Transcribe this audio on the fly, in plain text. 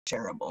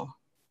shareable.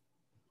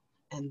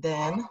 And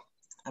then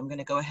I'm going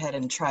to go ahead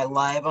and try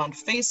live on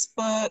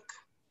Facebook.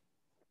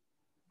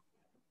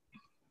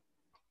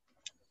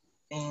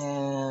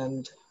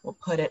 And we'll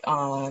put it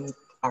on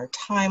our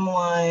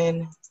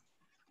timeline.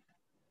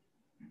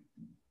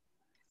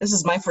 This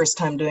is my first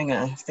time doing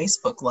a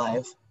Facebook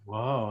Live.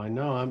 Wow, I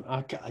know.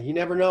 You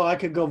never know. I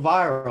could go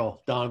viral,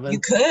 Donovan. You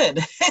could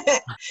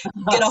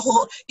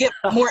get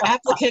more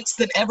applicants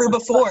than ever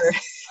before.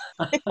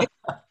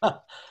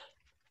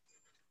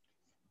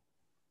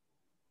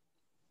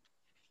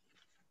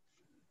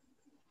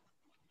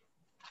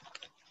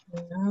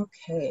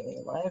 Okay,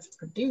 live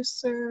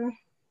producer.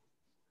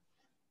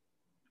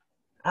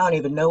 I don't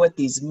even know what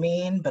these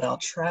mean, but I'll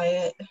try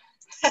it.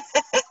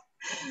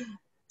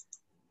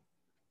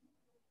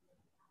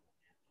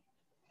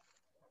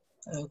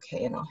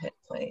 Okay, and I'll hit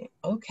play.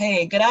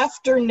 Okay, good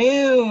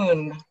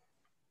afternoon,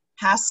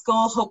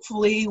 Haskell.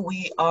 Hopefully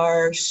we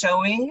are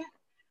showing.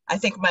 I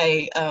think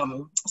my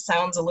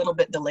sound's a little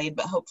bit delayed,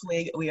 but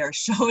hopefully we are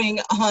showing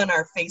on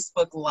our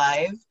Facebook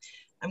Live.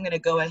 I'm gonna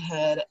go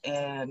ahead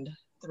and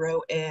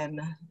throw in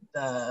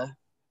the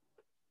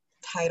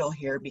title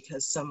here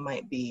because some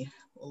might be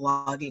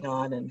logging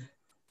on and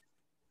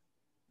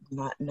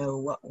not know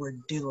what we're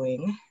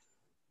doing.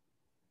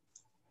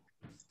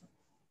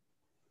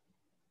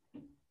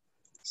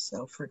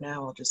 So for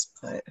now, I'll just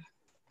put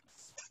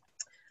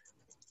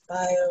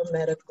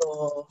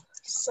Biomedical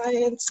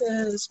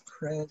Sciences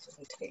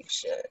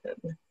presentation.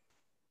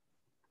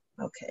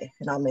 Okay,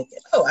 and I'll make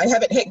it. Oh, I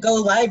haven't hit go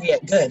live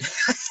yet. Good.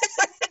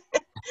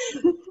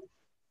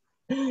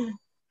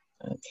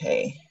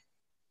 Okay.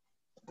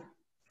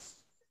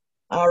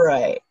 All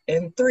right,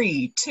 in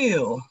 3,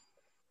 2,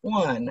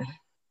 1.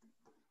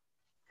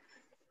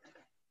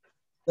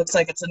 Looks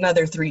like it's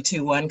another 3,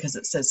 2, 1 because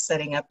it says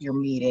setting up your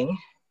meeting.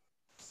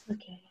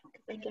 Okay,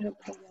 I get up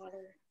for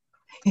water.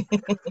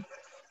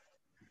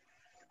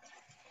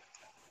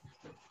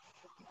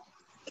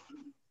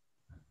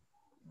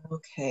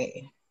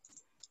 Okay.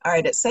 All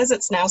right, it says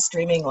it's now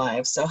streaming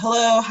live. So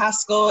hello,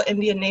 Haskell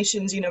Indian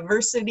Nations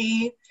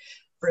University.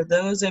 For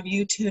those of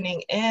you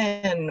tuning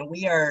in,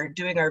 we are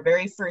doing our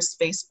very first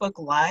Facebook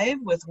Live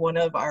with one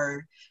of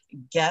our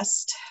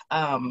guest,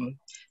 I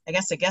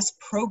guess a guest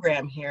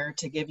program here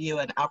to give you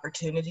an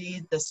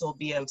opportunity. This will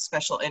be of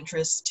special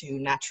interest to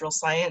natural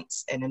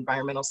science and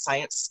environmental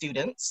science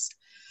students.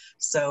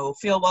 So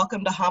feel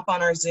welcome to hop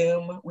on our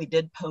Zoom. We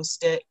did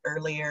post it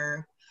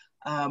earlier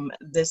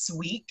this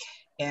week.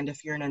 And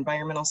if you're an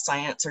environmental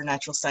science or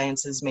natural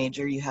sciences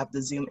major, you have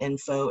the Zoom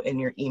info in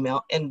your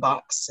email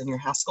inbox in your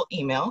Haskell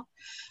email.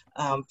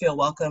 Feel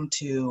welcome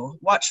to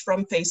watch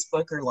from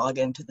Facebook or log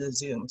into the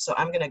Zoom. So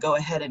I'm going to go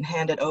ahead and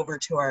hand it over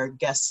to our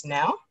guests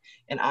now.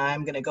 And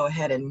I'm going to go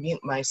ahead and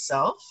mute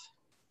myself.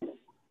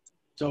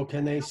 So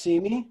can they see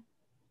me?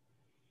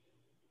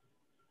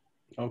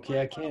 Okay,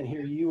 I can't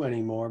hear you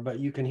anymore, but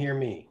you can hear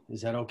me.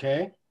 Is that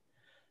okay?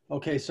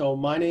 Okay, so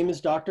my name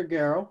is Dr.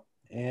 Garrow,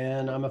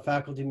 and I'm a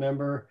faculty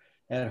member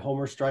at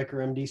Homer Stryker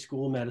MD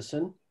School of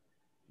Medicine.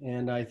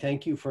 And I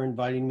thank you for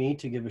inviting me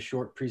to give a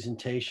short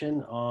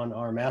presentation on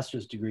our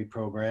master's degree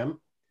program.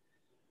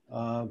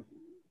 I'm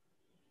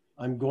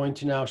going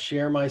to now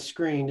share my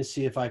screen to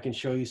see if I can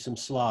show you some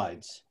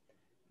slides.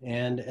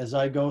 And as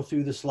I go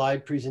through the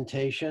slide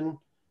presentation,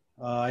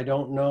 I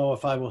don't know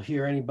if I will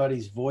hear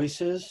anybody's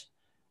voices,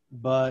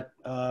 but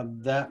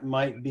that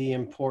might be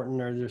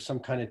important, or there's some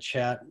kind of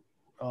chat.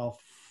 I'll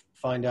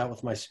find out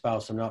with my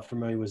spouse. I'm not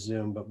familiar with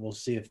Zoom, but we'll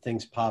see if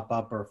things pop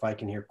up or if I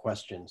can hear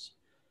questions.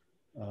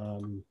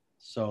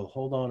 So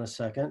hold on a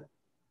second.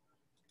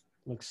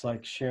 Looks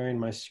like sharing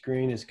my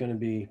screen is going to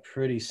be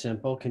pretty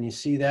simple. Can you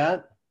see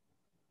that?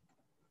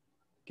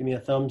 Give me a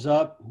thumbs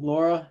up,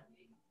 Laura.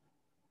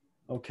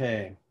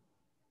 Okay,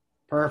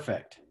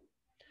 perfect.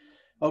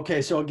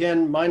 Okay, so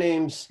again, my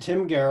name's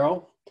Tim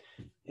Garrow,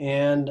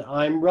 and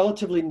I'm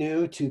relatively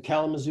new to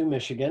Kalamazoo,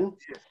 Michigan.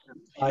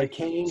 I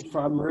came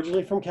from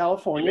originally from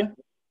California.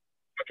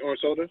 Orange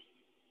soda?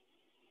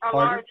 A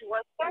large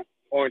what, sir?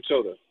 Orange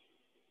soda.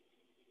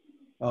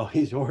 Oh,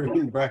 he's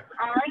ordering breakfast.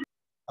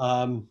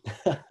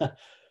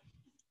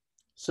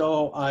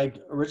 So I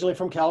originally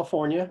from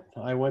California.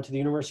 I went to the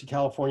University of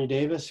California,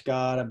 Davis,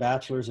 got a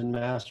bachelor's and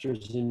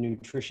master's in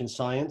nutrition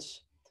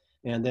science.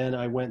 And then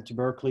I went to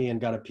Berkeley and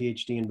got a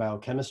PhD in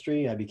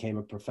biochemistry. I became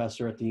a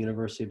professor at the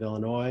University of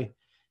Illinois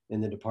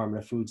in the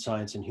Department of Food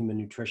Science and Human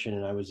Nutrition,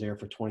 and I was there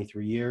for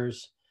 23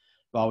 years.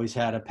 I've always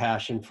had a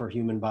passion for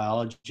human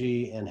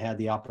biology and had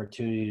the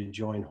opportunity to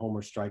join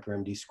Homer Stryker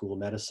MD School of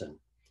Medicine.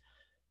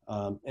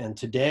 And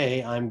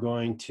today I'm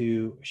going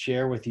to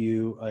share with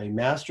you a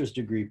master's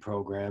degree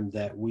program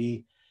that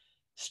we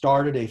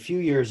started a few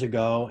years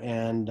ago,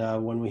 and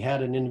when we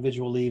had an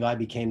individual leave, I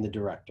became the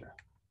director.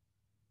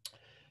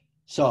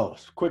 So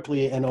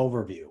quickly, an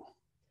overview.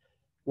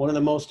 One of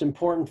the most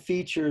important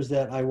features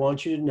that I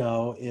want you to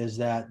know is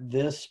that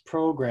this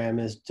program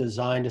is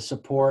designed to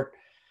support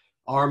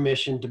our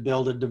mission to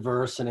build a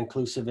diverse and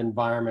inclusive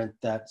environment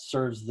that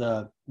serves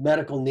the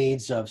medical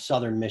needs of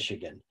Southern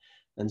Michigan.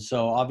 And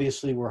so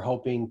obviously we're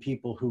hoping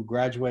people who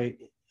graduate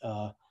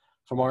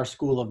from our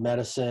School of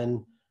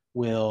Medicine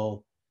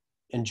will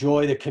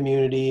enjoy the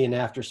community, and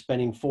after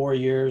spending 4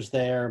 years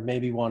there,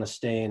 maybe want to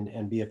stay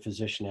and be a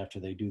physician after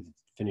they do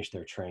finish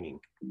their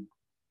training.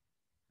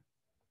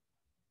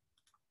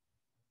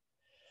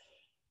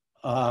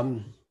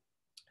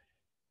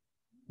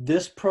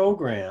 This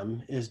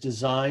program is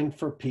designed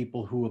for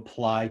people who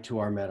apply to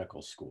our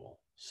medical school.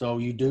 So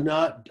you do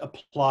not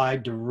apply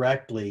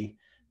directly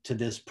to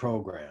this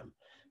program.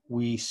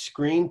 We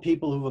screen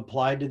people who've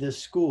applied to this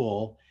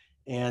school,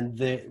 and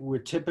we're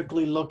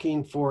typically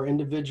looking for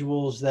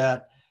individuals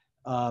that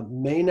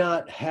may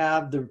not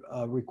have the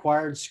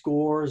required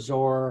scores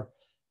or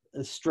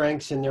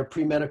strengths in their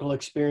pre-medical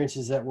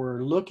experiences that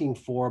we're looking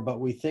for, but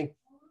we think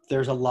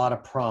there's a lot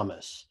of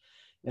promise.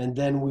 And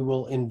then we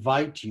will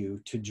invite you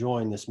to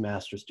join this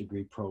master's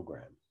degree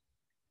program.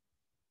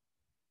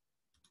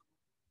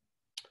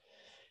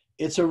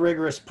 It's a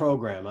rigorous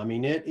program. I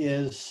mean, it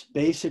is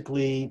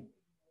basically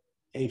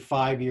a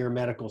 5-year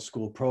medical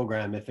school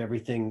program if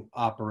everything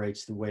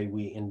operates the way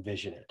we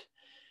envision it.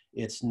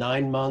 It's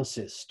 9 months.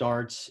 It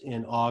starts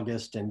in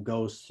August and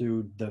goes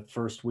through the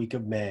first week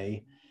of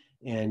May.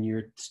 And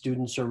your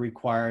students are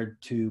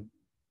required to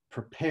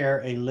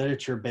prepare a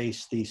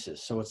literature-based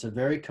thesis. So it's a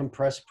very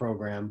compressed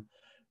program,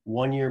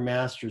 1-year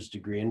master's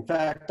degree. In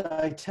fact,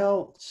 I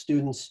tell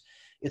students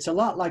it's a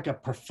lot like a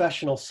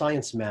professional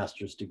science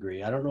master's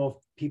degree. I don't know if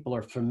people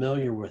are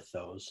familiar with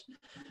those,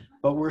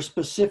 but we're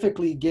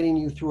specifically getting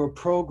you through a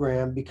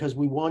program because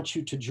we want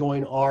you to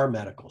join our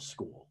medical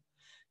school.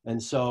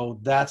 And so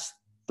that's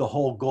the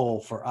whole goal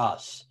for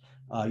us.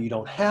 You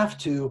don't have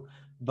to,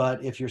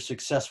 but if you're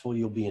successful,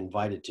 you'll be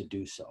invited to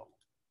do so.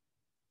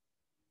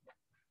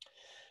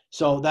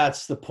 So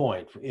that's the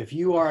point. If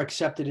you are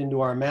accepted into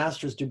our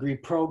master's degree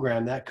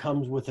program, that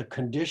comes with a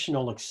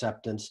conditional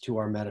acceptance to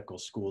our medical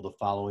school the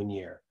following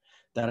year.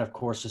 That, of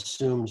course,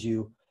 assumes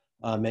you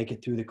make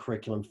it through the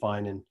curriculum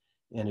fine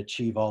and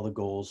achieve all the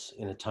goals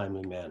in a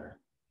timely manner.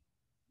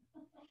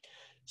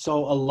 So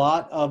a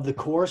lot of the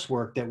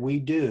coursework that we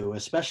do,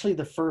 especially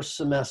the first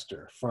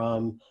semester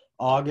from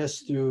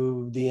August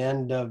through the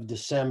end of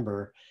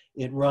December,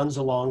 it runs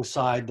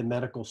alongside the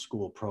medical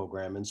school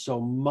program. And so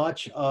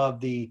much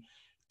of the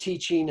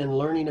teaching and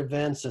learning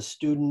events a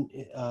student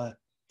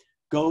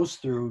goes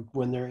through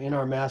when they're in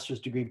our master's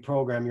degree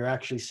program, you're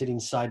actually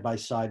sitting side by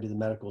side to the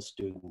medical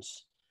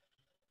students.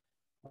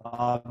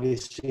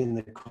 Obviously, in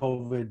the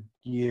COVID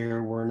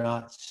year, we're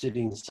not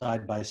sitting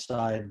side by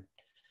side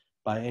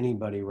by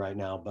anybody right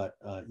now, but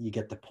you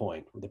get the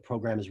point. The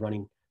program is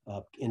running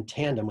in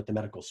tandem with the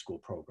medical school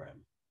program.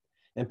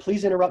 And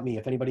please interrupt me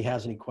if anybody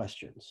has any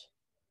questions.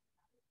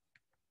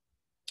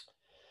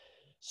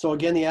 So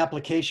again, the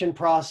application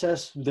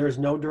process, there's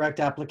no direct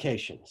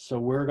application. So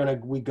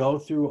we go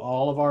through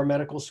all of our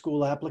medical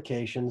school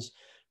applications.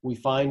 We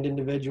find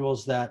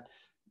individuals that,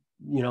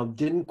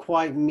 didn't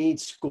quite meet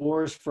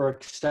scores for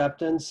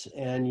acceptance,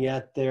 and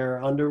yet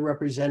they're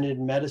underrepresented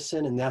in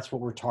medicine, and that's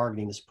what we're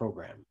targeting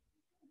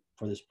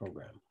for this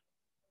program.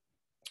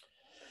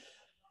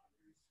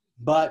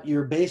 But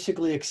you're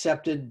basically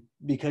accepted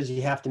because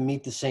you have to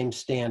meet the same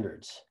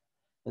standards.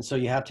 And so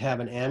you have to have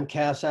an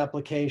AMCAS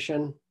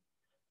application.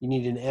 You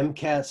need an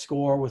MCAT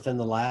score within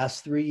the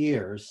last 3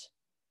 years.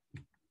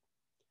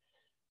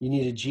 You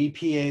need a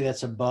GPA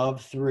that's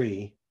above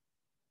 3.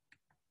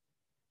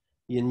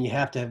 And you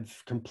have to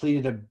have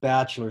completed a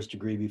bachelor's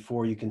degree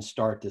before you can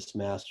start this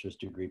master's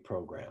degree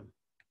program.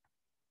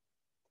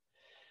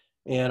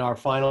 And our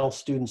final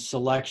student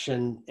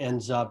selection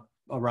ends up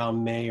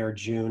around May or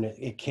June.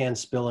 It can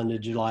spill into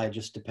July. It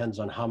just depends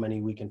on how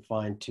many we can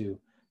find to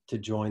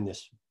join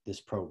this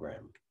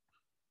program.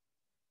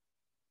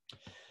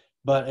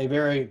 But a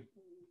very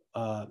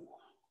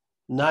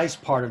nice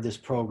part of this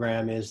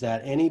program is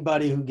that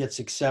anybody who gets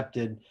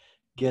accepted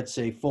gets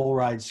a full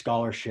ride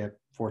scholarship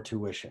for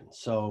tuition.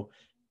 So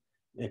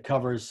it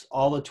covers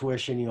all the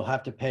tuition. You'll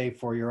have to pay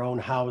for your own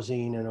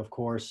housing and, of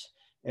course,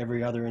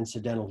 every other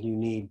incidental you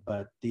need,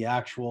 but the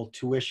actual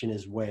tuition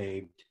is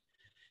waived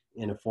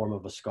in a form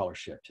of a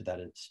scholarship to that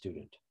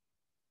student.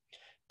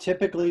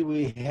 Typically,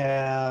 we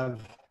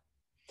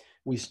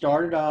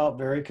started out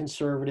very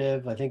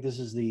conservative. I think this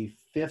is the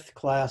 5th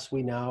class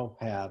we now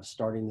have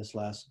starting this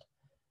last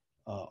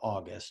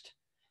August.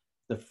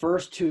 The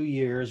first 2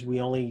 years, we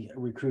only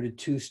recruited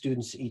 2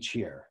 students each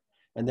year.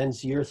 And then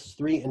years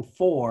 3 and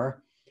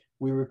 4,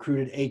 we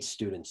recruited 8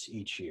 students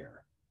each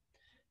year.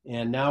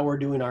 And now we're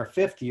doing our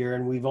 5th year,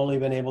 and we've only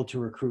been able to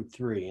recruit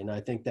 3. And I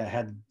think that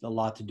had a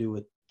lot to do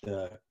with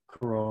the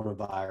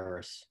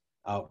coronavirus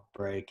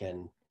outbreak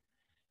and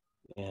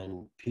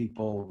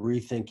people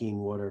rethinking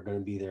what are going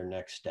to be their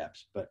next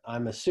steps. But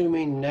I'm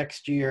assuming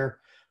next year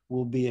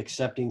we'll be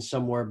accepting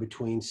somewhere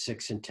between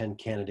 6 and 10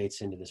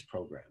 candidates into this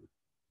program.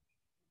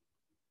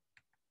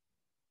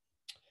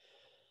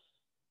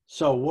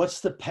 So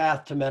what's the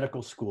path to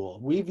medical school?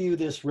 We view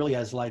this really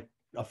as like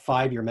a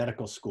 5-year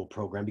medical school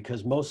program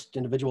because most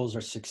individuals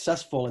are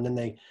successful and then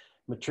they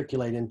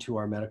matriculate into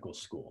our medical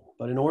school.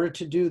 But in order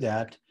to do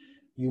that,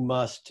 you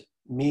must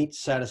meet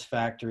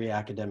satisfactory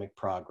academic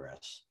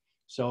progress.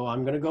 So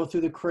I'm going to go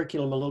through the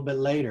curriculum a little bit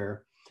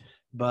later,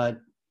 but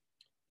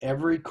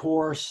every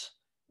course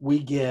we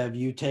give,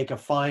 you take a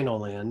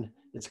final in.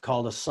 It's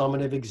called a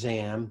summative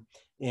exam,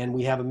 and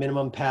we have a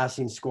minimum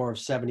passing score of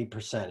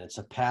 70%. It's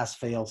a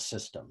pass-fail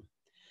system.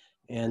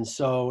 And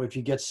so if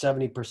you get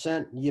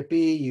 70%,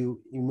 yippee,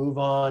 you move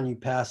on, you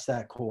pass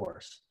that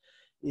course.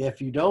 If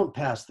you don't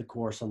pass the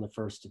course on the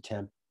first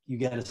attempt, you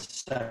get a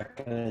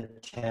second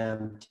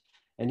attempt.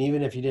 And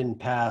even if you didn't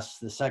pass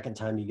the second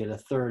time, you get a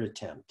third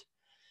attempt.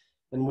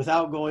 And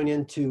without going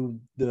into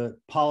the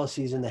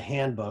policies in the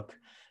handbook,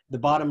 the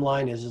bottom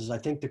line is I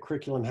think the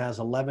curriculum has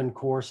 11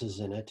 courses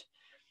in it.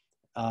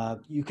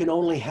 You can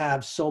only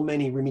have so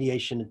many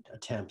remediation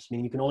attempts. I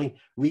mean, you can only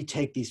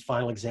retake these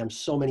final exams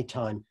so many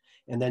times,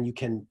 and then you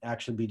can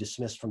actually be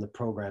dismissed from the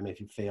program if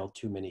you fail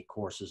too many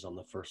courses on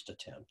the first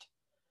attempt.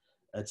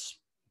 It's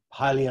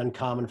highly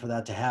uncommon for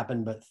that to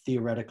happen, but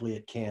theoretically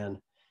it can,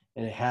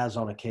 and it has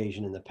on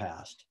occasion in the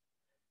past.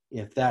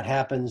 If that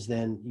happens,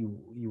 then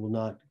you will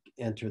not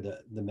enter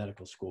the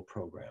medical school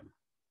program.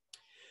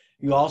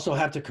 You also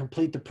have to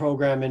complete the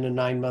program in a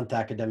 9-month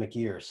academic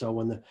year. So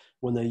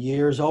when the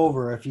year's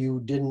over, if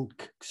you didn't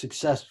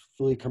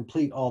successfully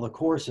complete all the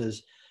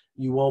courses,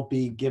 you won't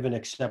be given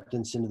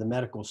acceptance into the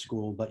medical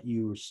school, but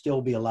you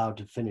still be allowed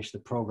to finish the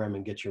program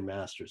and get your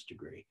master's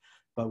degree.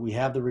 But we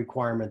have the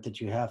requirement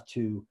that you have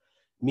to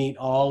meet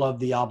all of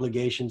the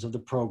obligations of the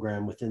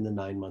program within the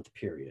 9-month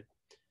period.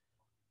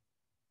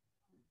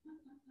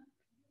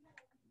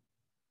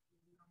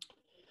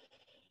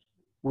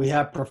 We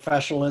have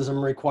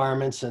professionalism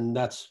requirements, and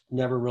that's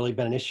never really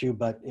been an issue,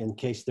 but in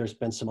case there's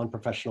been some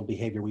unprofessional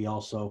behavior, we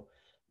also,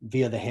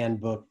 via the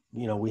handbook,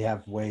 we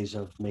have ways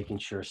of making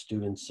sure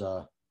students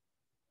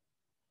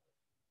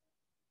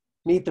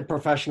meet the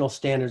professional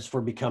standards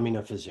for becoming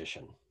a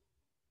physician.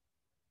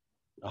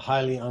 A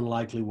highly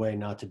unlikely way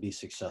not to be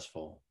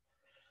successful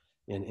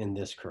in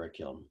this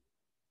curriculum.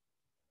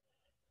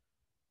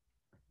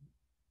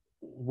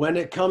 When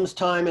it comes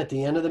time at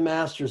the end of the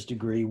master's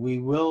degree, we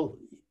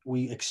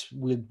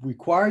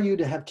require you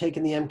to have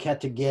taken the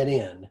MCAT to get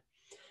in.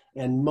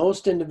 And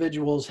most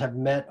individuals have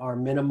met our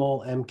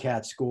minimal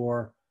MCAT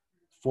score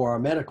for our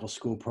medical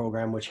school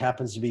program, which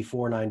happens to be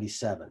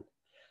 497.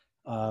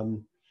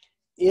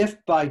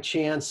 If by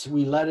chance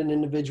we let an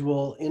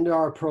individual into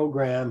our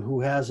program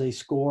who has a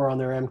score on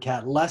their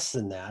MCAT less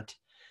than that,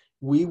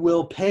 we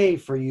will pay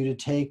for you to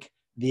take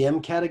the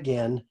MCAT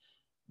again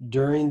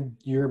during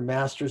your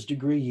master's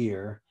degree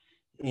year,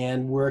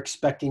 and we're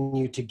expecting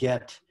you to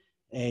get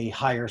a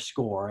higher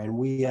score. And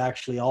we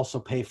actually also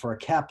pay for a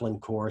Kaplan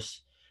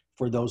course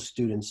for those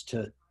students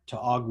to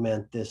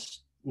augment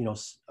this,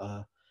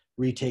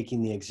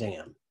 retaking the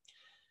exam.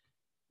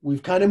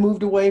 We've kind of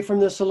moved away from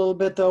this a little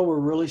bit, though. We're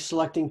really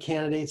selecting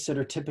candidates that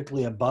are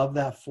typically above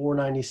that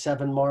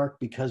 497 mark,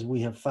 because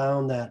we have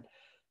found that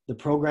the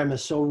program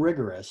is so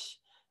rigorous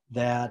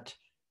that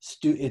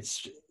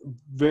it's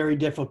very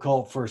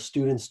difficult for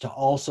students to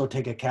also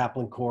take a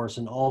Kaplan course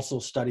and also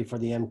study for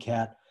the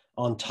MCAT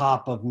on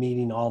top of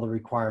meeting all the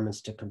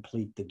requirements to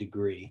complete the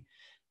degree.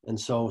 And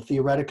so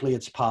theoretically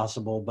it's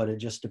possible, but it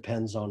just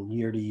depends on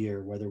year to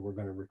year whether we're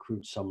going to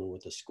recruit someone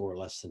with a score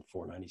less than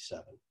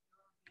 497.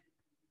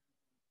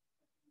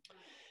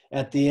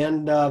 At the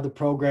end of the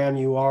program,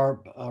 you are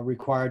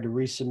required to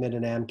resubmit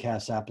an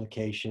AMCAS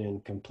application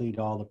and complete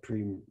all the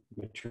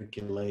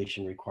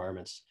pre-matriculation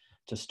requirements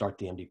to start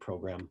the MD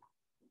program.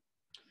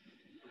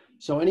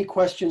 So any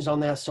questions on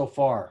that so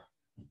far?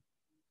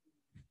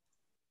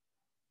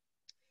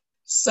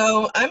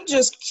 So I'm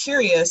just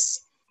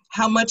curious,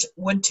 how much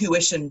would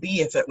tuition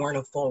be if it weren't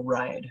a full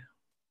ride?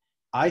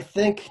 I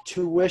think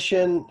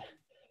tuition,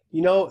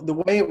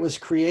 the way it was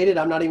created,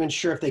 I'm not even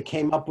sure if they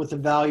came up with a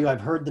value.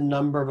 I've heard the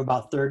number of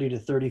about 30 to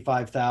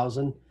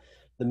 35,000.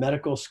 The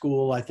medical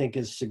school, I think,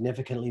 is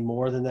significantly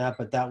more than that,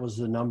 but that was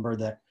the number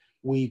that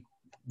we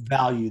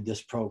valued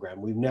this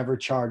program. We've never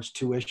charged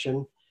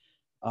tuition.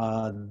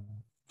 The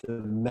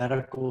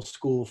medical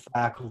school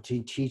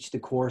faculty teach the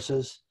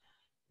courses,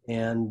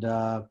 and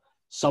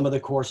some of the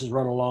courses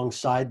run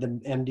alongside the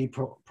MD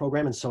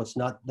program, and so it's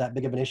not that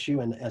big of an issue.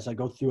 And as I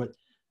go through it,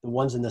 the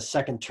ones in the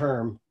second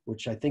term,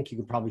 which I think you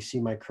can probably see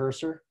my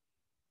cursor.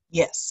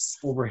 Yes.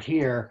 Over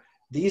here,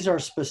 these are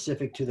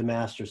specific to the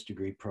master's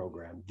degree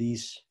program,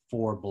 these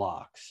 4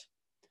 blocks.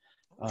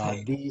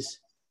 Okay. These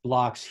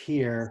blocks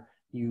here,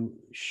 you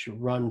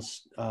should run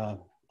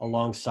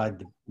alongside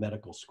the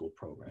medical school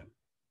program.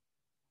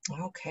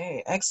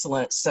 Okay,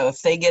 excellent. So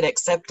if they get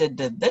accepted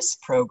to this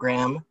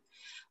program,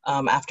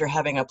 after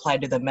having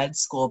applied to the med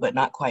school but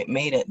not quite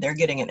made it, they're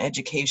getting an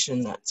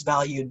education that's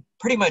valued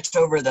pretty much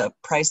over the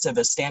price of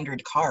a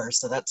standard car.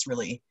 So that's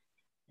really,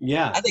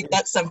 yeah, I think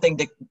that's something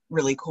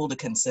really cool to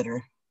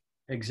consider.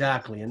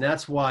 Exactly. And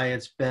that's why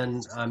it's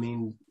been,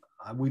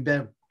 we've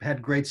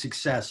had great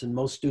success, and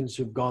most students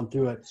who've gone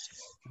through it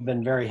have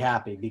been very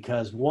happy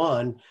because,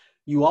 one,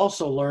 you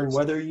also learn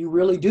whether you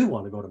really do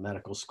want to go to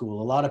medical school.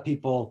 A lot of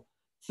people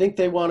think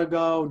they want to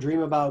go,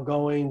 dream about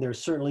going.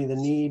 There's certainly the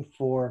need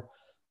for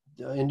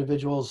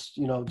individuals,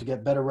 to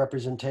get better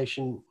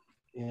representation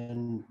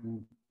in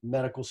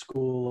medical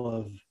school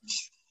of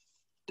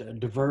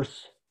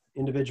diverse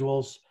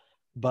individuals,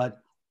 but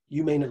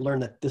you may learn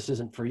that this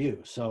isn't for you.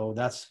 So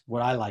that's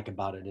what I like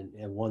about it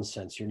in one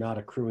sense. You're not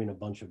accruing a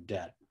bunch of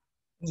debt.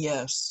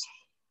 Yes.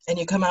 And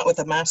you come out with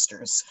a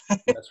master's.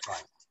 That's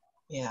right.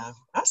 Yeah.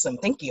 Awesome.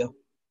 Thank you.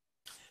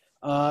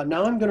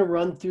 Now I'm going to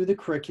run through the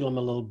curriculum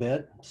a little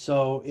bit.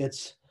 So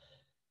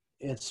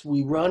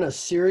we run a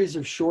series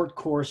of short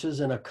courses,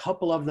 and a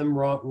couple of them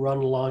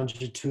run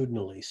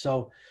longitudinally.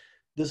 So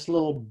this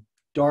little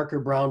darker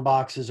brown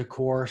box is a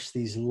course.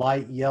 These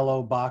light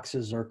yellow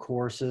boxes are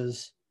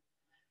courses.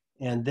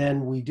 And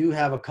then we do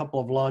have a couple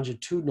of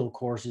longitudinal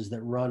courses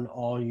that run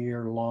all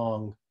year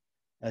long,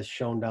 as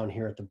shown down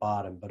here at the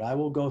bottom. But I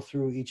will go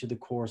through each of the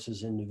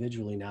courses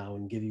individually now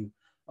and give you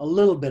a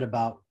little bit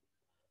about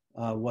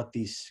what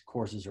these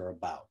courses are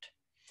about.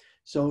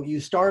 So you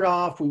start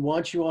off, we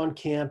want you on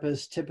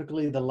campus,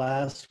 typically the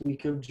last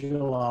week of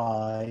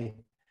July.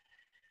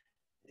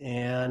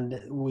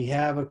 And we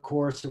have a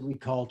course that we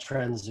call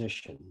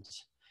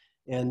Transitions.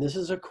 And this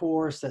is a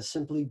course that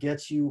simply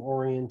gets you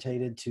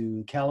orientated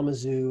to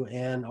Kalamazoo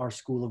and our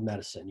School of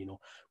Medicine. You know,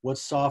 what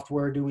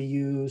software do we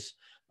use?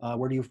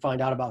 Where do you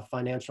find out about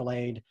financial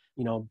aid?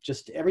 You know,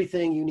 just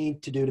everything you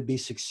need to do to be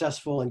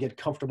successful and get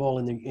comfortable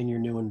in your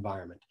new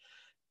environment.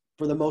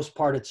 For the most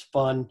part, it's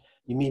fun.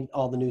 You meet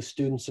all the new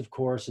students, of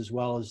course, as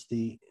well as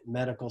the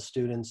medical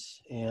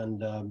students.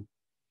 And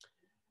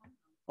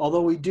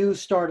although we do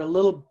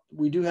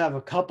have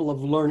a couple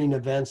of learning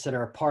events that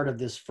are a part of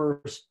this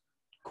first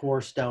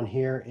course down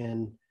here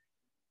in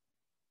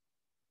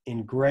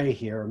gray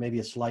here, or maybe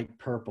it's light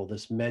purple,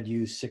 this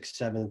MedU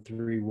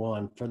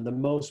 6731. For the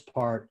most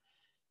part,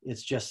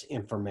 it's just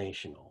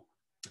informational.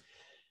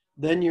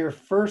 Then your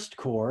first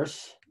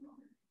course,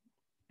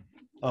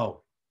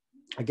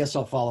 I guess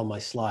I'll follow my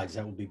slides,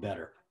 that would be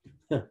better.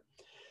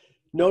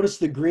 Notice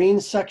the green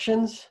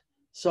sections.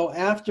 So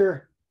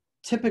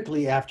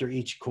typically after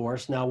each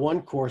course, now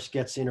one course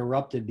gets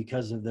interrupted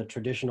because of the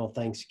traditional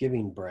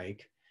Thanksgiving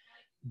break,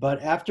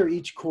 but after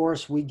each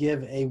course, we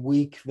give a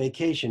week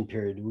vacation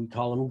period. We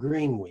call them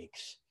green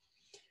weeks.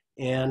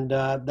 And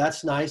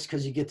that's nice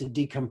because you get to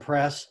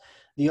decompress.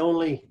 The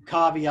only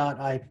caveat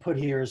I put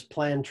here is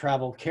plan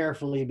travel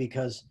carefully,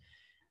 because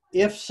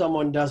if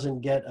someone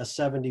doesn't get a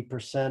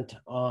 70%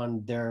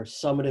 on their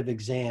summative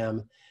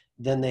exam,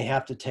 then they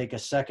have to take a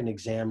second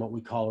exam, what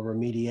we call a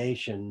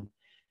remediation.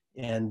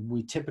 And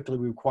we typically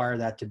require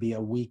that to be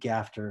a week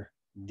after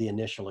the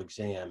initial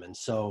exam. And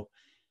so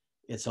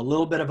it's a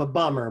little bit of a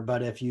bummer,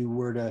 but if you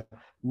were to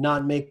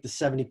not make the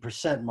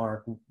 70%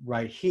 mark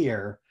right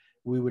here,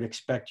 we would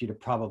expect you to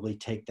probably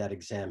take that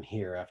exam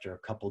here after a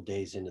couple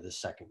days into the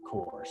second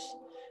course.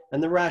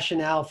 And the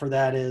rationale for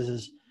that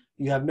is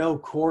you have no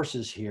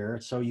courses here,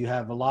 so you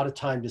have a lot of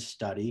time to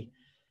study,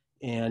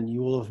 and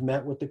you will have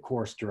met with the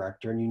course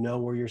director, and you know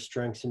where your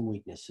strengths and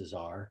weaknesses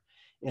are.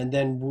 And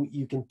then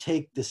you can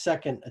take the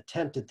second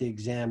attempt at the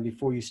exam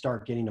before you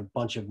start getting a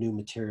bunch of new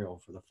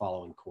material for the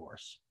following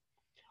course.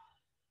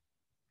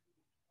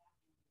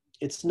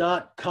 It's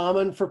not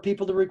common for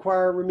people to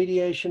require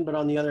remediation, but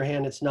on the other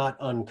hand, it's not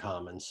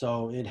uncommon.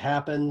 So it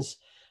happens.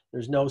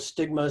 There's no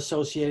stigma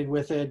associated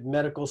with it.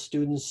 Medical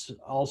students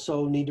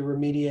also need to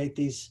remediate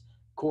these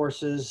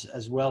courses,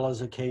 as well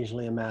as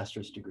occasionally a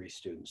master's degree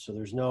student. So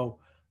there's no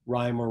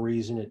rhyme or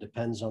reason. It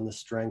depends on the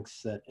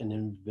strengths that an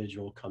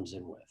individual comes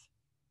in with.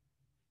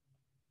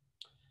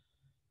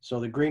 So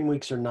the green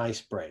weeks are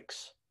nice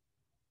breaks.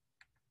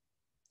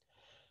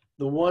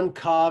 The one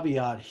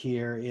caveat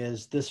here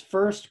is this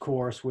first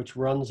course, which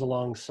runs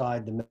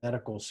alongside the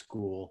medical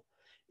school,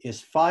 is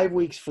 5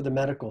 weeks for the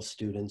medical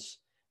students,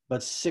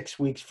 but 6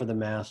 weeks for the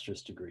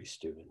master's degree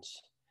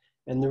students.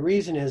 And the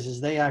reason is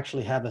they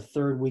actually have a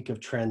third week of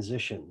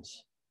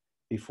transitions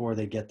before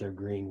they get their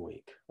green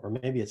week, or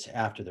maybe it's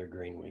after their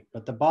green week.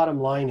 But the bottom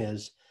line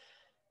is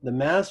the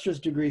master's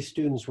degree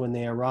students, when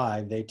they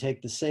arrive, they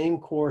take the same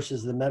course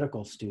as the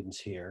medical students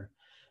here,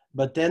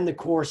 but then the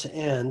course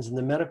ends and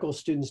the medical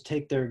students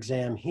take their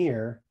exam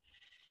here,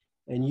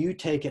 and you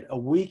take it a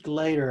week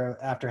later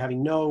after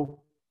having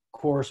no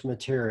course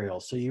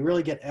material. So you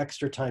really get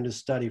extra time to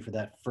study for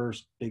that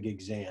first big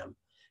exam,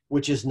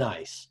 which is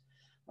nice.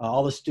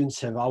 All the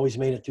students have always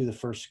made it through the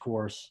first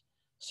course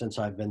since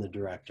I've been the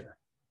director.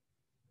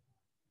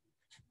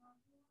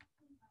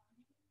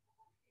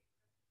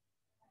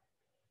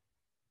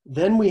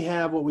 Then we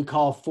have what we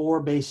call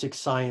 4 basic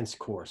science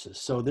courses.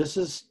 So this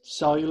is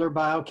cellular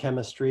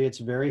biochemistry. It's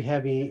very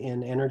heavy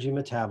in energy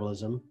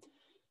metabolism.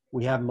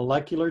 We have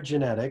molecular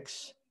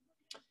genetics,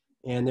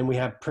 and then we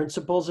have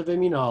principles of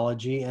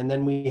immunology, and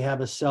then we have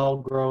a cell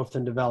growth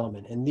and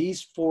development. And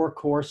these 4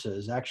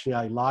 courses, actually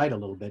I lied a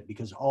little bit,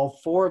 because all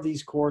 4 of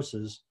these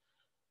courses,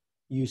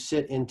 you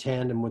sit in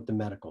tandem with the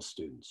medical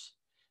students.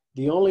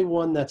 The only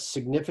one that's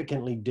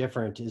significantly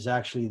different is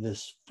actually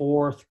this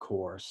 4th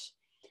course,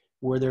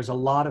 where there's a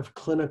lot of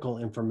clinical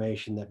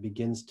information that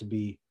begins to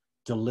be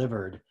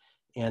delivered,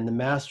 and the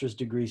master's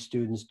degree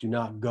students do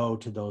not go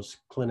to those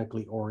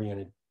clinically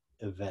oriented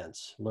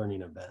events,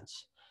 learning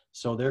events.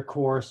 So their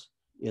course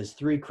is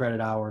 3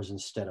 credit hours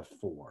instead of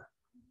 4.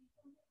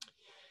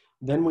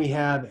 Then we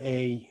have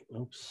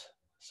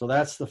so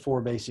that's the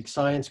 4 basic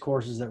science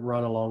courses that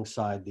run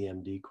alongside the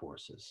MD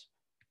courses.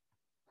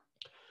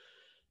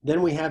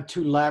 Then we have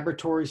 2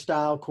 laboratory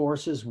style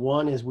courses.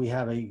 One is we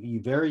have a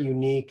very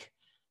unique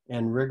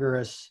and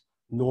rigorous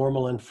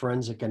normal and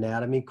forensic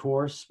anatomy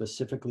course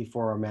specifically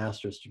for our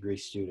master's degree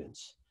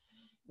students.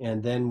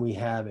 And then we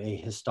have a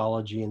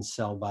histology and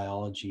cell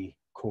biology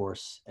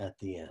course at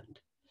the end.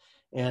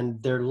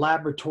 And they're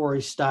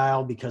laboratory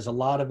style because a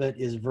lot of it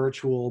is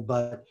virtual,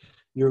 but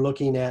you're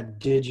looking at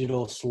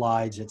digital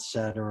slides, et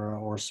cetera,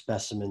 or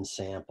specimen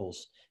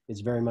samples.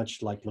 It's very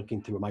much like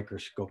looking through a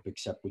microscope,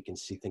 except we can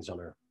see things on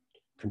our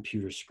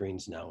computer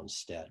screens now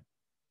instead.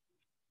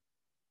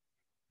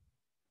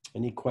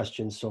 Any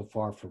questions so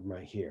far from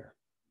right here?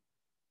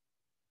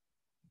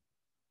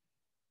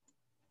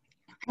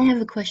 I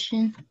have a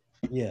question.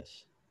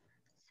 Yes.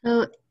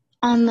 So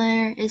on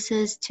there, it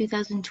says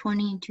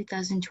 2020 and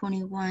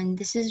 2021.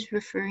 This is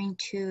referring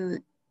to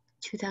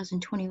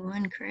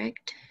 2021,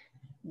 correct?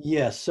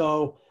 Yes.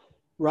 So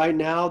right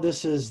now,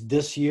 this is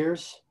this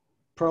year's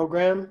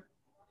program.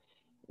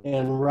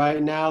 And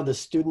right now, the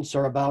students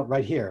are about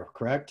right here,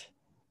 correct?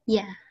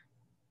 Yeah.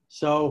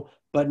 So,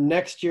 but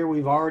next year,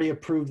 we've already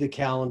approved the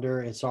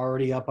calendar. It's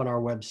already up on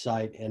our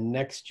website. And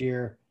next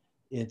year,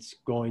 it's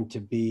going to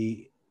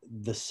be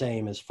the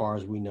same as far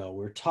as we know.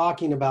 We're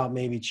talking about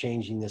maybe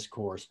changing this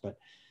course, but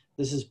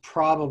this is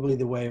probably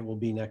the way it will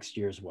be next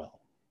year as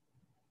well.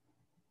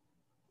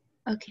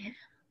 Okay.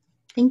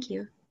 Thank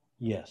you.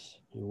 Yes,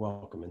 you're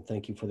welcome. And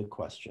thank you for the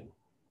question.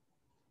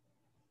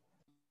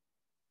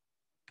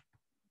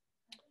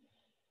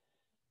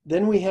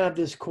 Then we have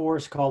this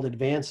course called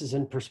Advances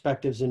in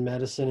Perspectives in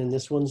Medicine, and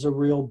this one's a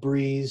real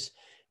breeze.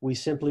 We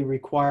simply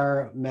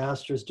require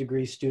master's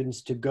degree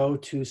students to go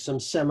to some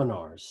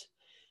seminars.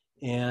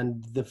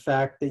 And the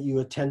fact that you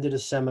attended a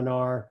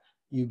seminar,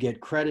 you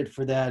get credit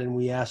for that, and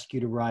we ask you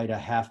to write a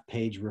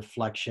half-page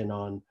reflection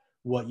on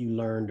what you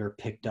learned or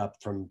picked up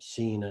from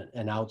seeing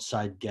an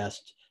outside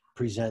guest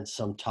present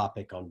some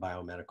topic on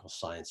biomedical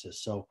sciences.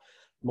 So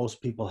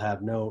most people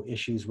have no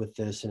issues with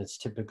this, and it's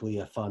typically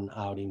a fun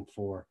outing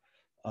for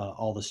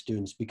all the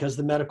students because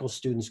the medical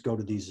students go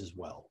to these as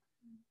well.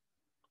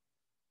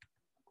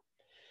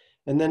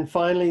 And then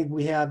finally,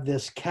 we have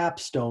this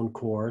capstone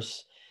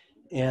course.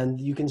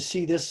 And you can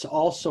see this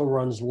also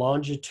runs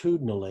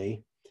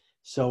longitudinally.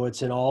 So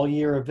it's an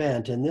all-year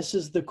event. And this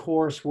is the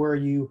course where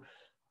you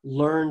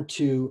learn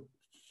to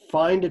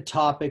find a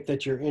topic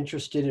that you're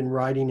interested in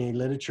writing a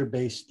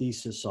literature-based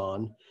thesis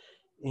on.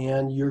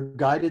 And you're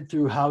guided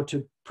through how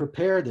to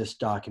prepare this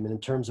document in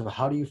terms of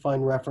how do you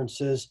find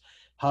references,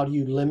 how do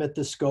you limit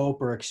the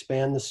scope or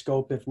expand the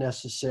scope if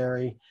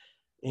necessary,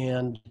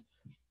 and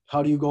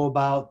how do you go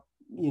about,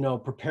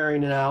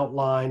 preparing an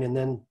outline and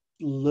then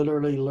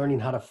literally learning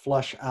how to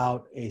flush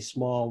out a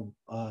small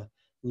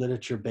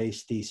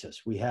literature-based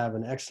thesis. We have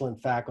an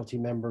excellent faculty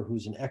member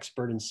who's an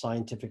expert in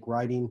scientific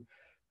writing.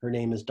 Her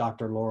name is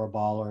Dr. Laura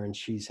Baller, and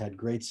she's had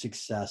great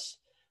success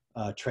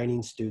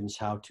training students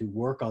how to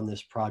work on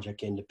this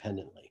project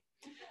independently.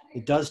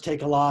 It does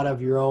take a lot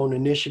of your own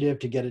initiative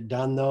to get it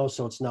done though,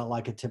 so it's not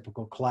like a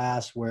typical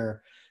class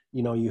where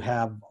you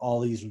have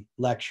all these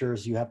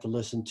lectures you have to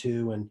listen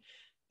to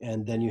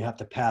and then you have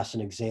to pass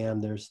an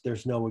exam.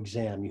 There's no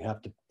exam.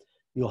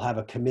 You'll have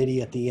a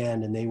committee at the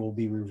end and they will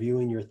be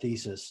reviewing your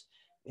thesis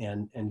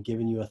and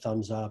giving you a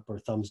thumbs up or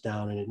thumbs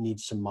down, and it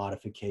needs some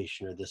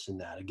modification or this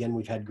and that. Again,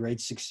 we've had great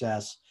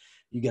success.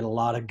 You get a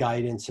lot of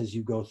guidance as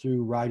you go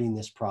through writing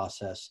this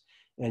process,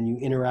 and you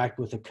interact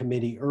with a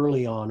committee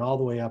early on, all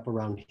the way up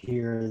around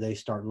here. They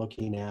start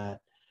looking at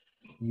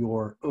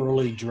your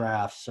early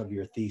drafts of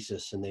your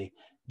thesis, and they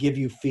give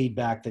you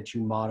feedback that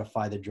you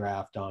modify the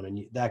draft on,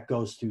 and that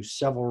goes through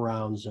several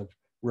rounds of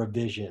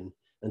revision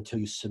until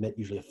you submit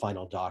usually a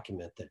final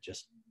document that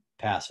just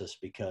passes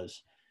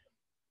because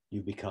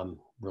you become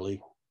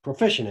really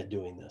proficient at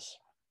doing this.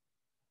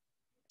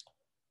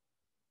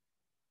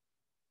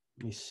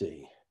 Let me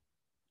see.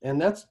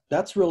 And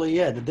that's really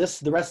it.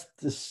 The rest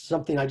is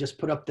something I just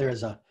put up there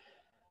as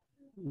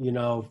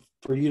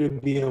for you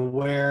to be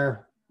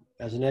aware.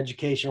 As an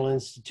educational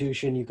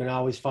institution, you can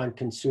always find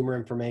consumer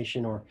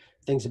information or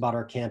things about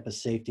our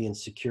campus safety and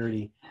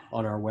security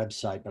on our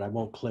website, but I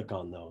won't click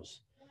on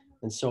those.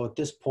 And so at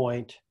this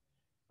point,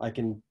 I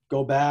can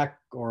go back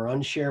or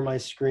unshare my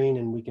screen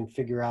and we can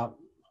figure out,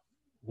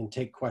 we can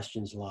take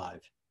questions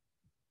live.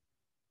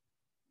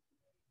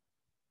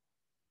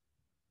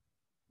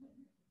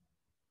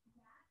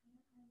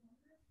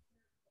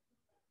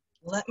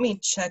 Let me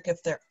check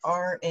if there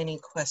are any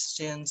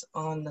questions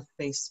on the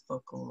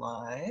Facebook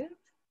Live.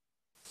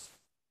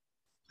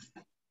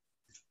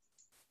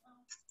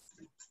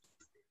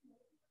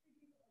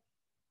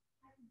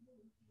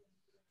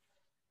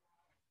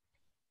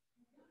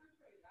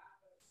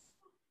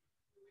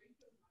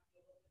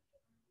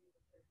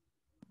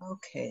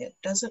 Okay, it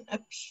doesn't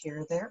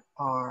appear there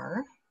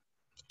are.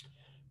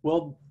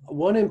 Well,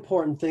 one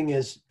important thing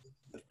is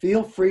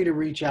feel free to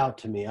reach out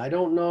to me. I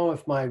don't know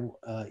if my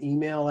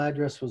email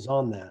address was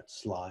on that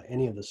slide,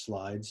 any of the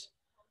slides,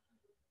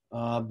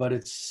 but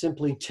it's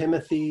simply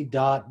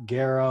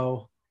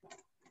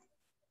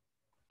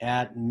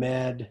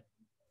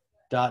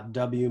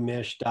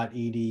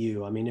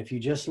timothy.garrow@med.wmich.edu. I mean, if you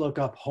just look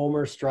up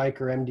Homer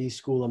Stryker, MD,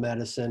 School of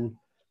Medicine,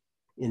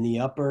 in the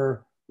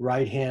upper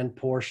right-hand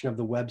portion of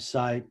the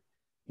website,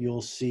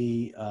 you'll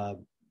see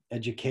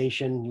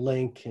education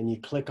link, and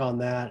you click on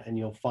that and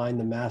you'll find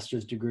the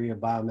master's degree of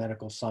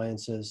biomedical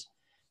sciences.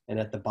 And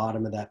at the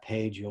bottom of that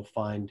page, you'll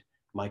find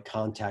my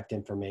contact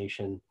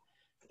information.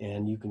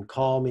 And you can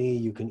call me,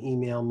 you can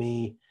email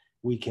me,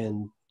 we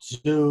can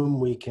Zoom,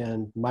 we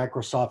can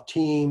Microsoft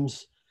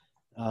Teams.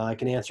 I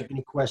can answer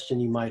any question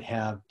you might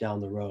have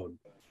down the road.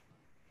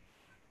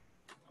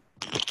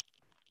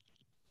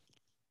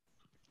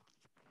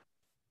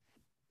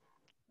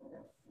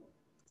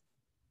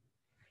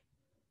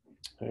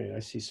 Hey, I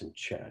see some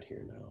chat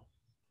here now.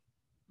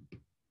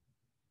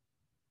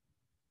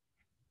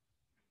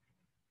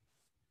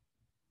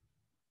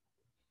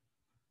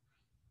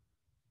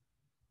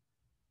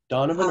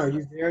 Donovan, are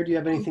you there? Do you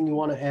have anything you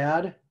want to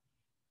add?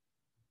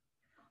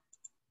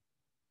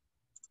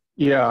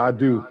 Yeah, I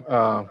do.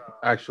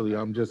 Actually,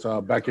 I'm just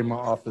back in my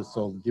office,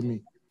 so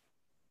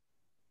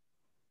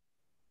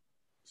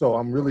So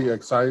I'm really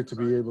excited to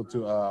be able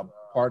to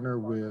partner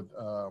with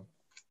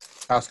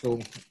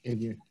Haskell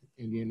Indian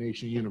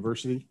Nations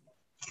University.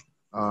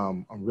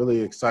 I'm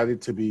really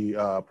excited to be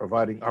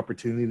providing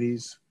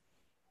opportunities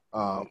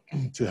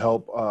to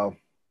help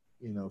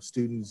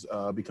students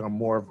become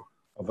more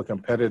of a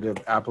competitive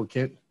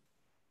applicant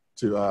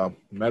to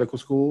medical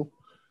school.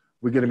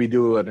 We're going to be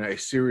doing a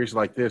series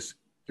like this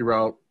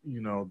throughout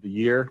the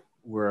year,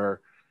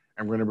 where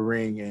I'm going to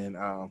bring in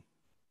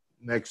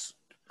next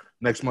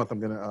month. I'm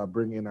going to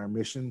bring in our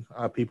admission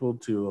people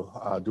to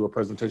do a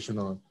presentation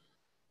on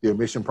the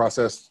admission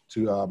process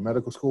to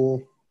medical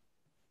school,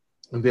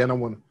 and then I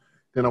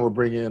will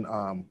bring in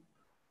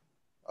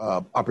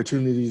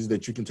opportunities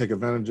that you can take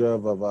advantage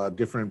of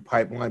different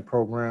pipeline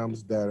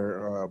programs that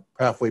are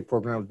pathway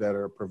programs that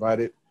are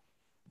provided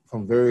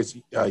from various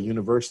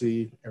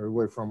universities,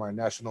 everywhere from our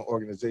national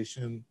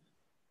organization,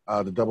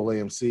 the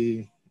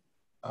WMC,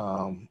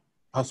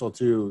 also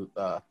to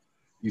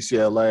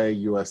UCLA,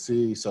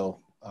 USC. So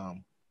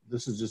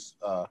this is just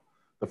the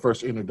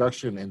first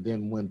introduction, and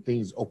then when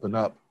things open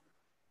up,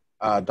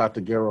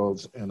 Dr. Garrow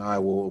and I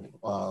will,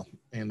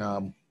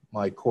 and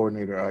my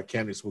coordinator,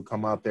 Candice, will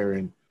come out there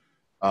and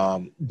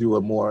do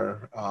a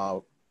more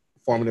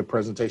formative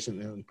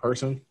presentation in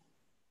person.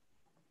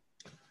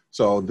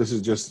 So this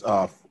is just,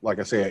 like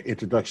I say, an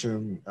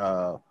introduction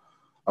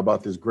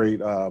about this great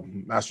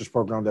master's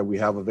program that we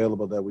have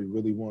available that we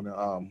really want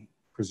to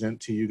present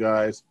to you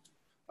guys.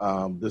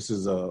 This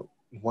is a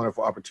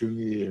wonderful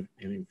opportunity, and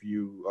if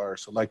you are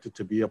selected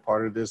to be a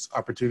part of this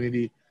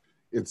opportunity,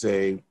 it's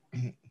a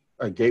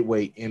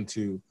gateway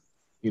into,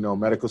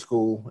 medical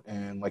school.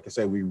 And like I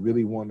said, we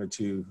really wanted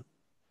to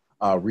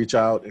reach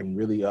out and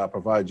really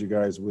provide you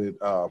guys with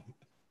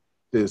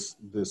this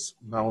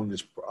not only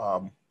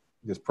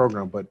this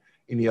program, but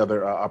any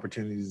other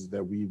opportunities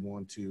that we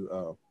want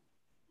to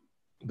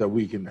that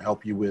we can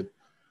help you with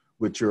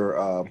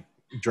your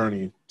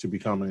journey to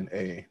becoming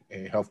a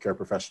healthcare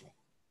professional.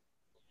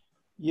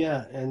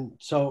 Yeah, and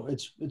so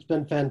it's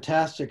been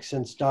fantastic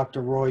since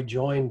Dr. Roy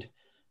joined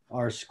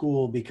our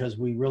school, because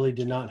we really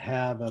did not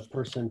have a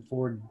person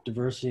for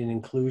diversity and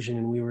inclusion,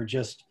 and we were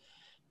just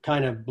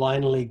kind of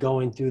blindly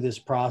going through this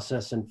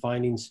process and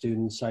finding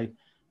students. I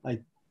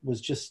was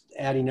just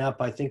adding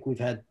up. I think we've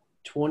had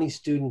 20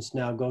 students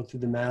now go through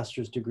the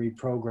master's degree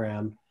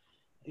program,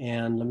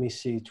 and let me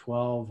see,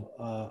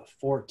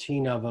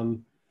 14 of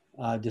them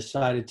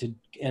decided to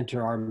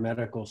enter our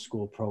medical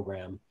school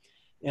program.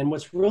 And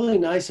what's really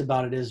nice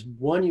about it is,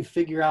 one, you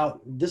figure out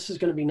this is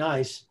going to be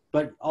nice,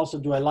 but also,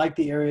 do I like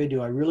the area?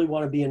 Do I really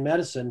want to be in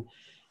medicine?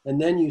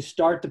 And then you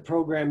start the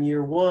program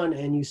year one,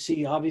 and you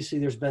see, obviously,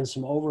 there's been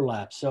some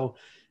overlap. So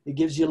it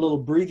gives you a little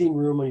breathing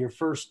room on your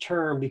first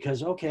term,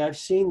 because, okay, I've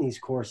seen these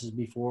courses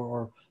before,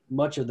 or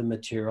much of the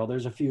material.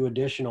 There's a few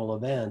additional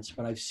events,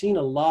 but I've seen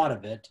a lot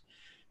of it.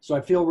 So I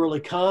feel really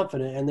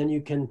confident. And then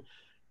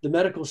the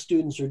medical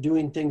students are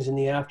doing things in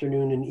the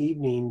afternoon and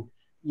evening,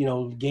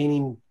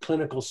 gaining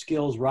clinical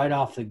skills right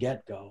off the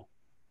get-go.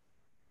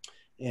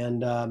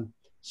 And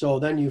so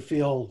then you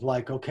feel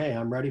like, okay,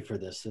 I'm ready for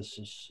this. This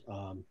is,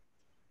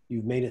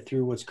 you've made it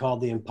through what's called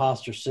the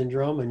imposter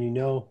syndrome, and you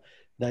know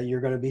that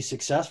you're going to be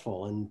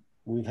successful. And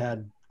we've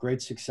had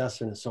great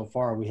success in it so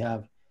far. We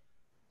have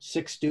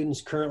 6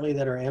 students currently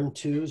that are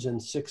M2s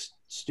and 6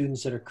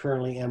 students that are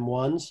currently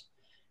M1s.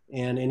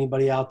 And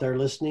anybody out there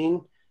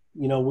listening,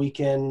 we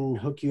can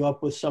hook you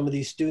up with some of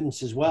these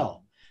students as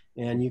well.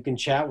 And you can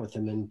chat with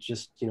them and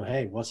just,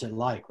 hey, what's it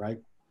like, right?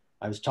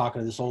 I was talking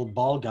to this old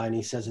bald guy, and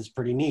he says it's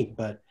pretty neat,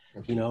 but,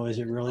 is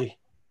it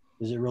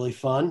really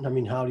fun? I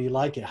mean, how do you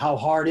like it? How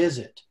hard is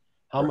it?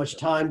 How much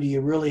time do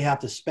you really have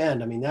to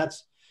spend? I mean,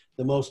 that's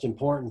the most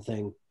important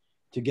thing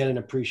to get an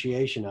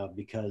appreciation of,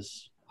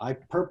 because I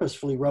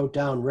purposefully wrote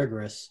down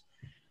rigorous.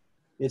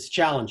 it's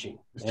challenging.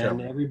 It's And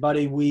challenging.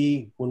 everybody,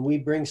 when we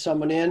bring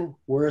someone in,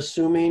 we're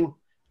assuming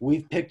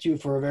we've picked you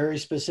for a very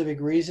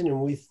specific reason,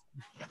 and in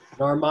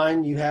our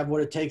mind, you have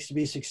what it takes to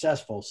be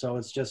successful. So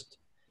it's just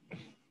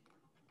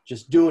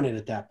doing it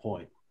at that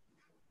point.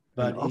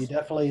 But Also, you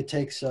definitely, it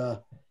takes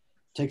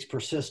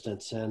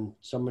persistence and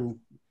someone,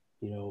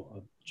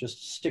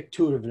 just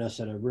stick-to-itiveness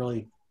at a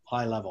really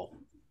high level.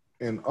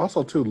 and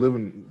also too,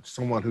 living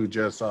someone who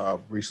just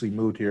recently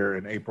moved here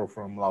in April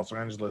from Los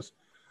Angeles,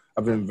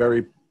 I've been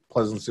very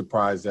pleasantly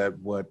surprised at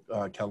what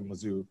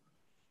Kalamazoo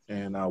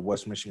and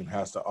West Michigan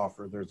has to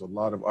offer. There's a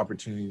lot of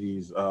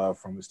opportunities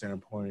from the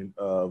standpoint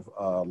of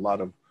a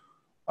lot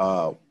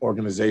of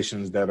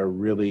organizations that are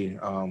really,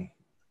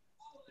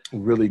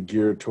 really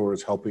geared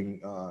towards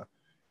helping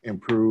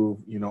improve,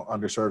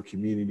 underserved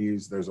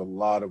communities. There's a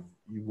lot of,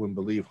 you wouldn't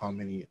believe how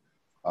many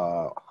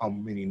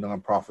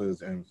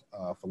nonprofits and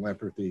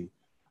philanthropy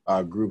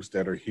groups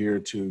that are here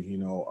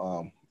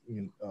to,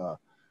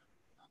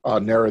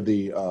 narrow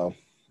the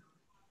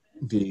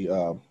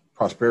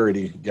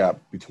prosperity gap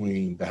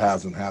between the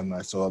haves and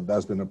have-nots. So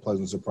that's been a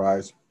pleasant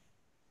surprise.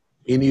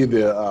 Any of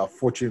the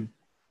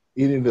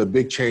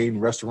big chain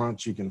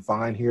restaurants you can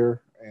find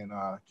here in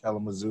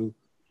Kalamazoo,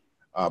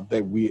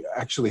 that we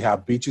actually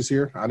have beaches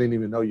here. I didn't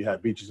even know you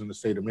had beaches in the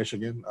state of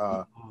Michigan.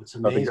 It's The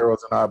amazing.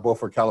 girls and I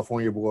both are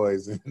California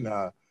boys,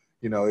 and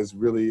it's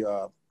really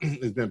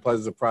it's been a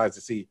pleasant surprise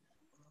to see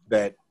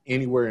that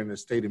anywhere in the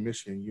state of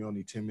Michigan, you're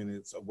only 10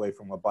 minutes away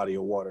from a body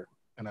of water.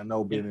 And I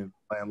know being in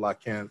a land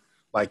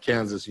like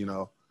Kansas,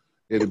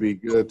 it'd be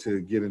good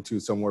to get into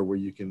somewhere where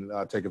you can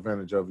take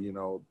advantage of,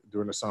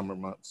 during the summer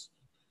months,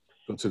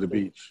 go to the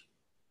beach.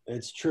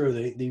 It's true.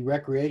 The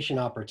recreation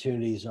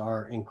opportunities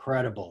are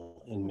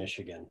incredible in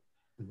Michigan.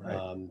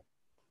 Right.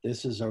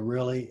 This is a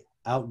really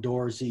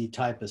outdoorsy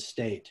type of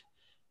state.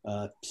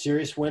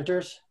 Serious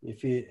winters,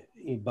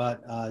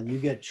 but you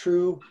get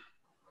true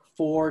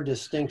 4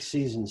 distinct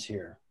seasons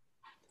here.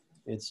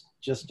 It's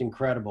just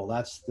incredible.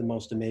 That's the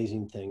most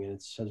amazing thing. And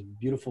it has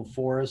beautiful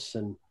forests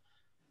and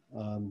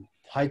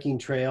hiking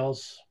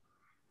trails.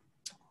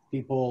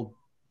 People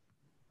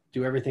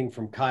do everything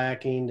from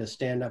kayaking to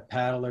stand-up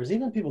paddle. There's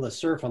even people that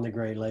surf on the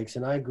Great Lakes,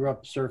 and I grew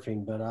up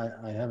surfing, but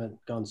I haven't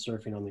gone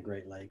surfing on the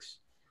Great Lakes.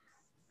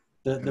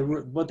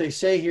 What they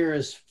say here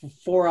is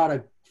 4 out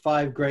of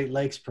 5 Great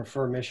Lakes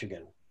prefer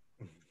Michigan.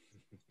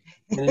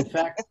 And in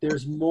fact,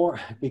 there's more,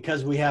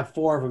 because we have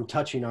 4 of them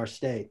touching our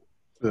state.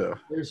 Yeah.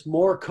 There's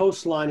more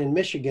coastline in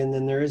Michigan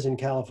than there is in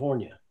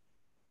California.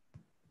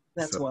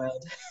 That's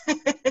wild.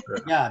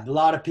 Yeah, a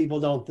lot of people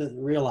don't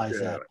realize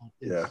that.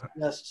 Yeah. It's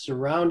just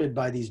surrounded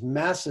by these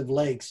massive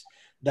lakes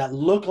that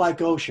look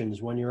like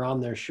oceans when you're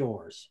on their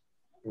shores.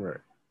 Right.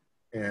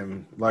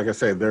 And like I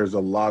said, there's a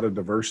lot of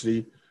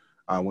diversity.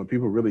 When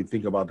people really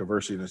think about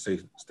diversity in the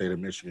state of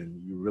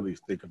Michigan, you really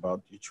think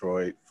about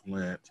Detroit,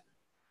 Flint,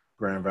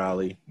 Grand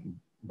Valley.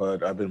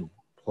 But I've been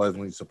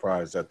pleasantly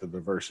surprised at the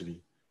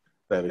diversity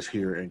that is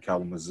here in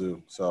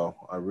Kalamazoo. So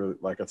I really,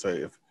 like I say,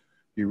 if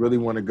you really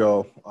want to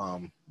go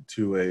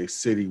to a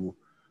city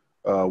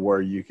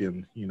where you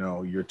can,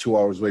 you're 2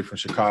 hours away from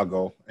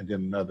Chicago and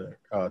then another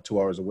 2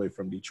 hours away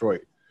from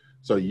Detroit.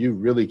 So you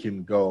really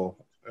can go,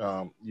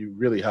 you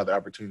really have the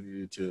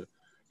opportunity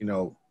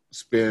to,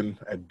 spend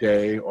a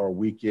day or a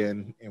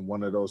weekend in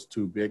one of those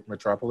 2 big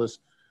metropolis,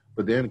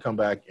 but then come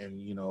back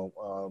and,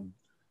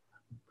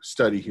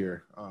 study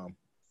here,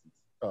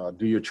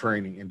 do your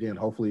training, and then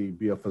hopefully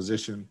be a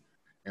physician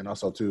and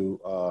also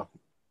to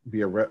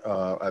be a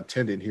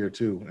attendant here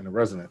too and a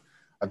resident.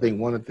 I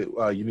think one of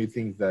the unique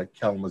things that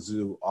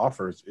Kalamazoo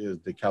offers is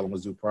the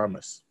Kalamazoo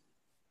Promise.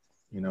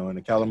 And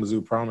the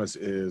Kalamazoo Promise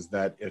is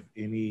that if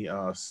any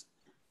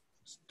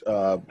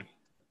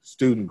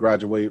student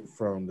graduate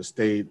from the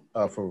state,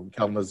 from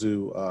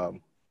Kalamazoo,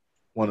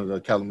 one of the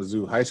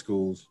Kalamazoo high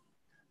schools,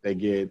 they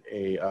get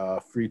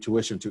a free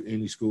tuition to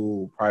any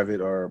school,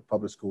 private or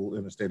public school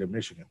in the state of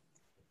Michigan.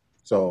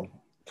 So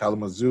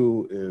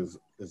Kalamazoo is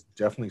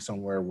definitely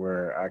somewhere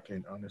where I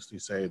can honestly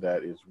say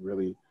that is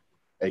really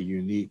a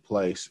unique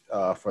place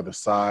for the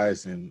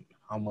size and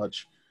how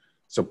much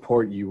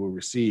support you will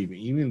receive,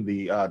 even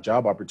the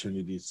job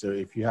opportunities. So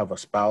if you have a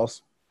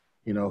spouse,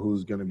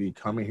 who's going to be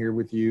coming here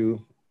with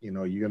you, you're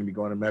going to be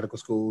going to medical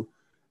school,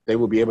 they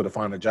will be able to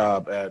find a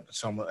job at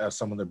some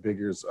of the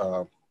biggest.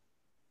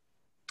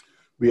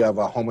 We have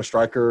a Homer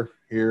Stryker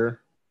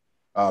here,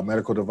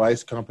 medical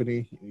device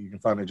company. You can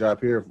find a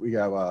job here. We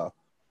have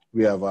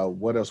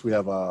what else? We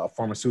have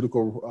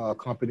pharmaceutical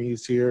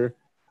companies here.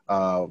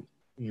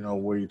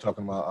 Where you're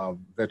talking about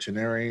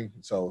veterinarian.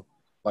 So,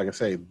 like I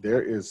say,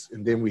 there is,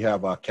 and then we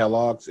have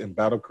Kellogg's in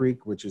Battle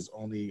Creek, which is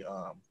only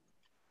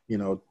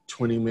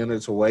 20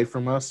 minutes away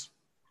from us.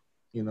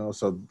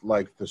 So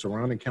like the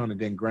surrounding county,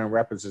 then Grand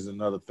Rapids is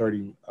another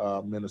 30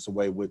 minutes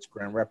away, which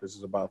Grand Rapids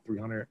is about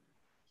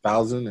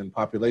 300,000 in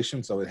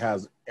population. So it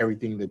has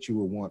everything that you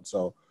would want.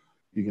 So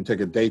you can take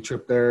a day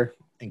trip there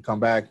and come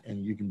back,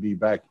 and you can be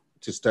back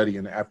to study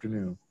in the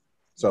afternoon.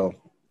 So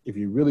if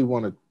you really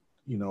want to,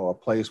 a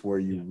place where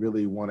you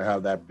really want to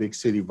have that big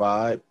city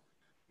vibe,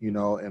 you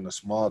know, in a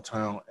small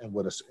town and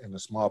in a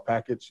small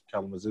package,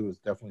 Kalamazoo is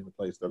definitely the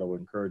place that I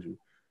would encourage you.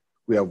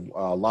 We have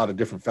a lot of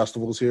different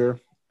festivals here.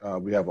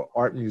 We have an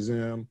art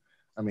museum.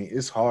 I mean,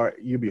 it's hard.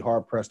 You'd be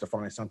hard pressed to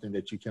find something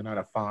that you cannot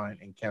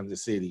find in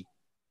Kansas City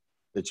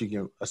that you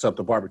can, except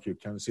the barbecue.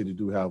 Kansas City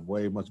do have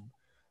way much.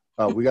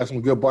 We got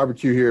some good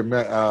barbecue here in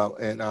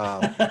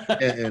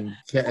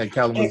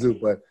Kalamazoo,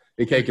 but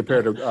it can't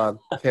compare to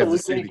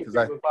Kansas City because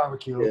I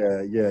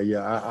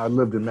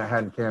lived in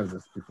Manhattan,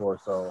 Kansas before,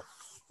 so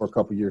for a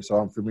couple of years, so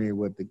I'm familiar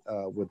with the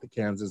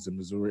Kansas and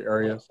Missouri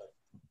area,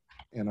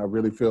 and I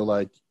really feel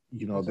like,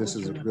 you know, this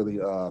is a really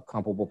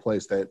comparable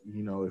place that,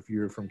 you know, if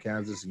you're from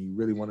Kansas and you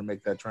really want to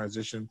make that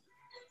transition,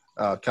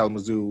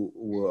 Kalamazoo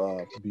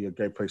will be a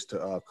great place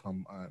to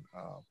come and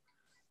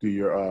do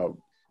your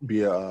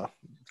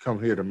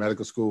come here to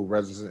medical school,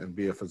 resident, and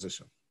be a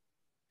physician.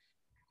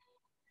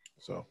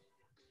 So.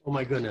 Oh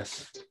my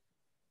goodness.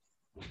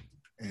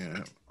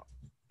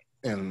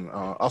 And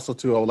also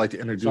too, I would like to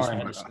introduce.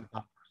 Sorry,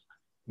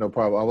 no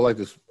problem. I would like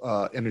to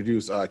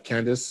introduce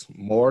Candace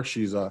Moore.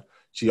 She's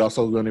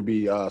also going to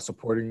be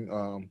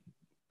supporting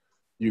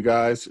you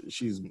guys.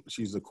 She's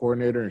the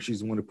coordinator, and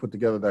she's the one who put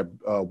together that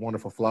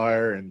wonderful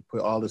flyer and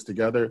put all this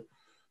together.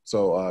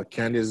 So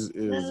Candace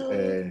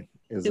can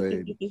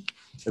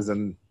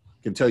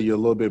tell you a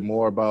little bit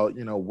more about,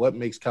 you know, what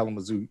makes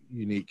Kalamazoo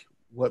unique,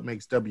 what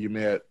makes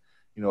WMed,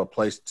 you know, a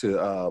place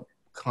to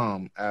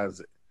come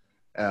as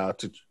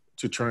to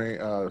train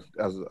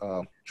as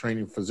a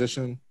training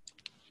physician,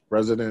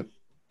 resident,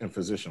 and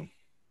physician.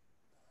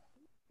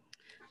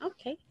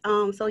 Okay.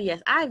 So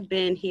yes, I've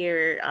been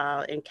here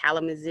in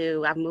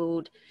Kalamazoo. I've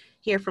moved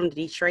here from the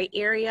Detroit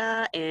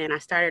area, and I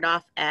started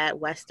off at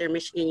Western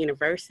Michigan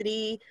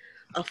University,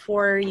 a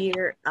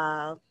 4-year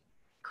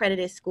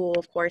accredited school,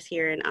 of course,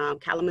 here in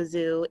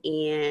Kalamazoo,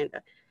 and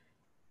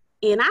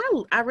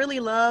I really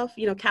love,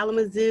 you know,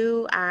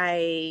 Kalamazoo.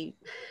 I'm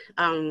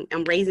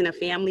raising a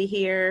family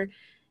here.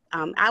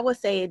 I would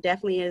say it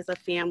definitely is a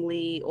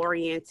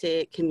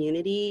family-oriented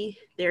community.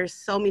 There's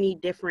so many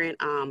different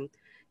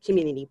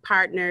community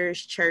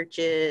partners,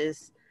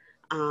 churches,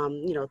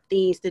 you know,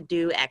 things to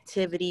do,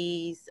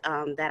 activities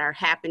that are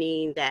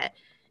happening that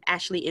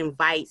actually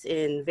invites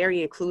in,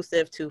 very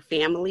inclusive to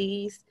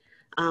families.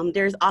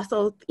 There's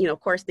also, you know,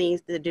 of course,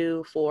 things to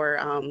do for,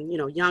 you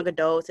know, young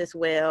adults as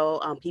well,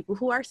 people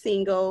who are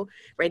single,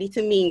 ready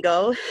to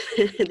mingle.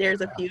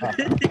 There's a few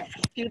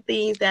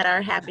things that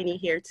are happening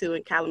here too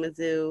in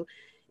Kalamazoo.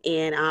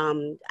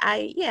 And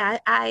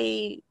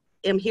I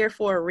am here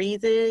for a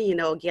reason. You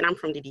know, again, I'm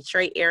from the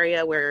Detroit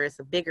area where it's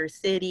a bigger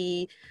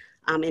city,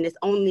 and it's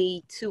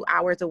only 2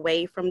 hours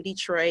away from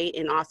Detroit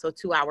and also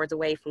 2 hours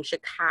away from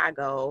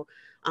Chicago,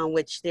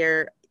 which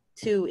there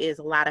too is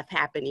a lot of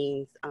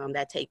happenings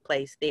that take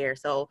place there.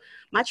 So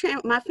my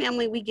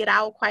family, we get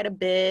out quite a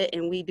bit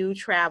and we do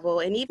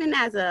travel. And even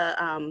as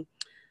a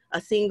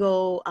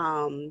single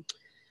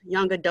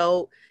young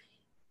adult,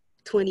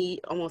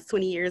 almost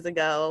 20 years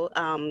ago,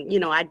 you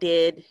know, I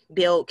did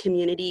build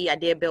community. I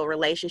did build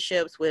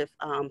relationships with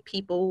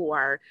people who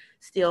are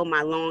still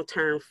my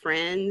long-term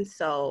friends.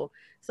 So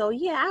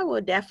yeah, I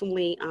would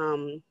definitely,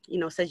 you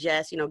know,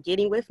 suggest, you know,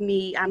 getting with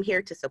me. I'm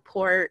here to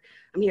support.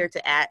 I'm here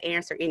to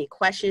answer any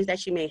questions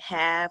that you may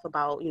have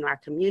about, you know, our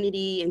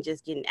community and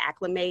just getting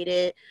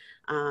acclimated.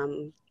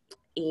 And,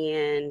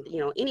 you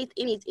know,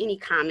 any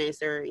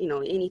comments or, you know,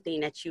 anything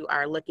that you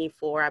are looking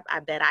for, I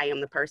bet I am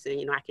the person,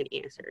 you know, I can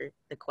answer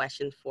the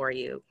question for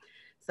you.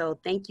 So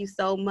thank you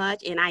so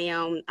much. And I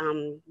am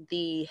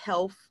the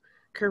Health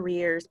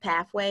Careers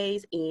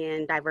Pathways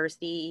and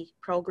Diversity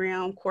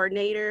Program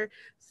Coordinator.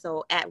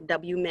 So at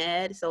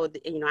WMed, so,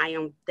 you know, I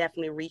am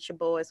definitely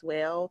reachable as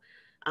well.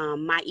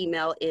 My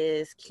email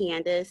is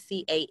Candace,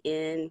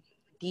 CANDACE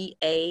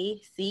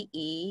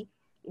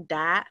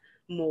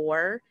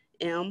 .Moore,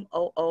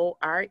 MOORE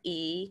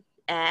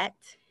at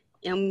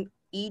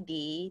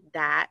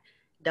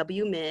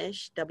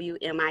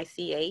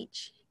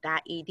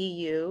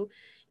med.wmich.edu.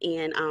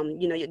 And,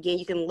 you know, again,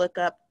 you can look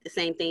up the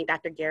same thing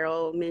Dr.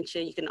 Garrow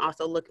mentioned. You can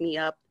also look me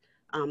up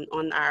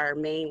on our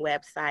main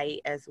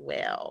website as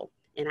well.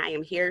 And I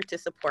am here to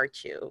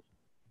support you.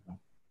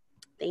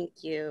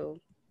 Thank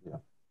you. Yeah.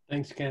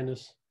 Thanks,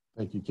 Candace.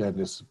 Thank you,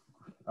 Candace.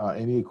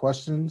 Any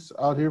questions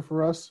out here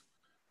for us?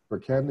 For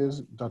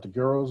Candace, Dr.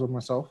 Garrows, or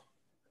myself?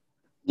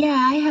 Yeah,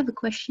 I have a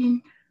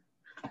question.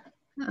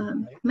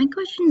 My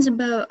question is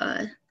about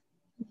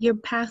your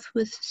path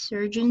with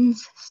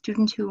surgeons,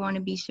 students who want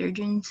to be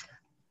surgeons,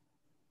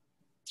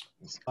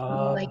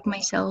 like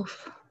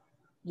myself.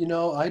 You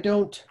know, I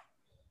don't,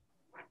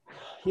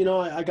 you know,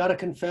 I got to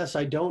confess,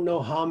 I don't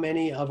know how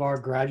many of our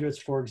graduates,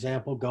 for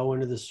example, go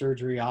into the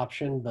surgery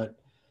option, but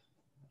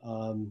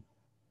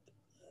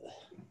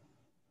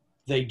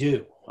they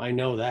do. I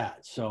know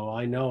that. So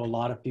I know a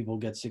lot of people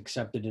gets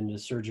accepted into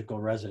surgical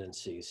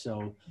residency.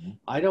 So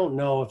I don't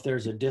know if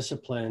there's a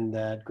discipline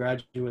that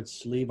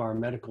graduates leave our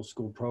medical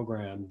school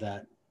program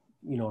that,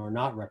 you know, are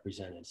not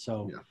represented.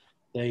 So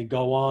they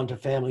go on to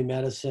family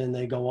medicine,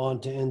 they go on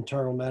to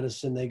internal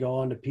medicine, they go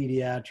on to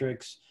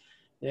pediatrics.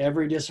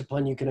 every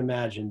discipline you can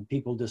imagine.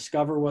 People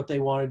discover what they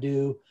want to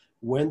do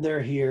when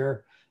they're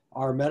here.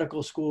 Our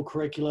medical school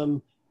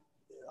curriculum,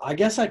 I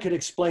guess I could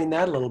explain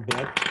that a little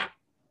bit.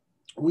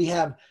 We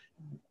have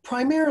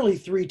primarily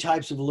 3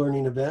 types of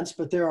learning events,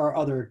 but there are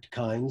other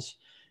kinds.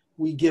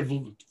 We give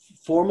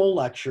formal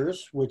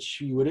lectures,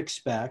 which you would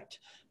expect,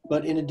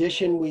 but in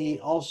addition, we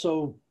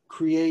also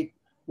create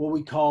what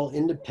we call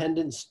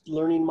independent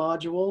learning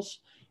modules,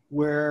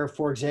 where,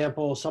 for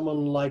example,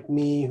 someone like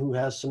me who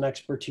has some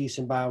expertise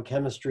in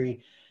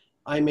biochemistry,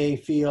 I may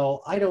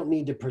feel I don't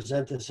need to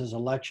present this as a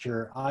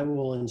lecture. I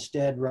will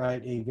instead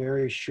write a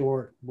very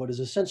short, what is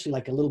essentially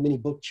like a little mini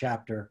book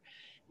chapter.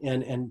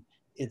 And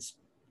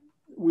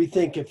we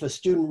think if a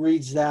student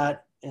reads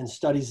that and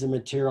studies the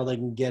material, they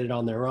can get it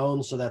on their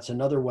own. So that's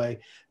another way.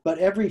 But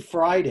every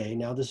Friday,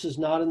 now this is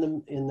not in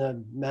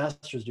the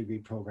master's degree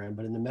program,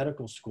 but in the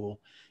medical school,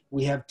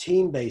 we have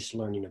team-based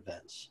learning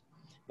events.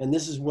 And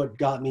this is what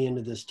got me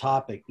into this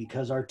topic,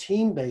 because our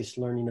team-based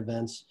learning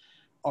events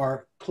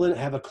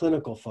have a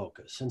clinical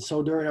focus. And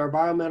so during our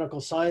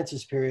biomedical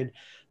sciences period,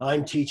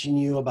 I'm teaching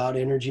you about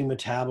energy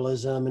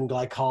metabolism and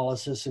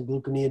glycolysis and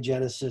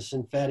gluconeogenesis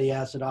and fatty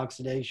acid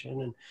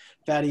oxidation and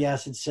fatty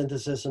acid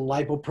synthesis and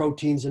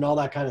lipoproteins and all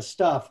that kind of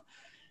stuff.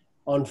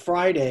 On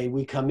Friday,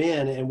 we come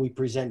in and we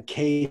present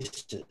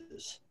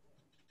cases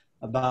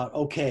about,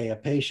 okay, a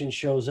patient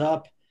shows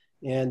up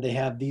and they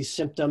have these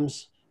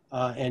symptoms,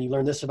 and you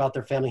learn this about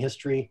their family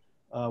history.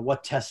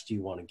 What tests do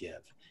you want to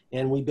give?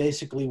 And we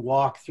basically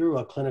walk through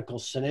a clinical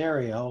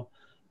scenario.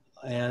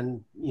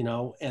 And,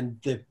 and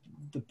the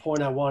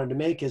point I wanted to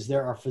make is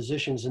there are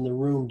physicians in the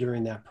room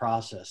during that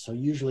process. So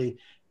usually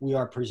we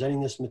are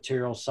presenting this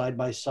material side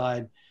by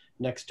side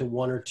next to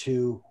 1 or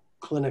 2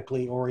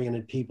 clinically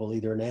oriented people,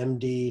 either an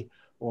MD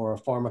or a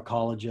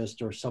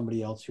pharmacologist or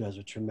somebody else who has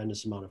a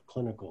tremendous amount of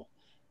clinical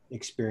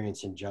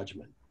experience and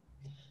judgment.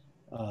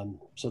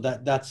 So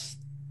that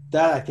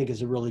I think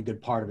is a really good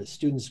part of it.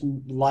 Students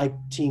like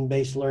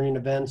team-based learning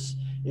events.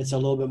 It's a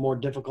little bit more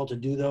difficult to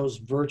do those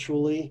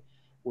virtually.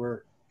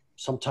 We're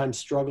sometimes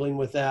struggling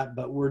with that,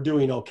 but we're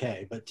doing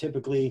okay. But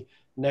typically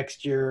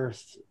next year,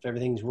 if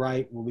everything's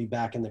right, we'll be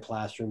back in the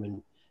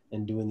classroom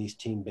and doing these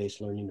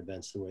team-based learning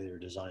events the way they're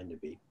designed to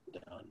be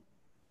done.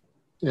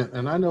 Yeah,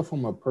 and I know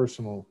from a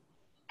personal,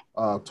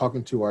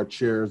 talking to our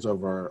chairs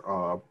of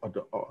our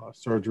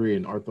surgery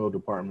and ortho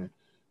department,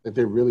 that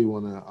they really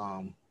want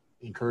to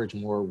encourage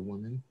more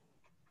women,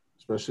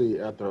 especially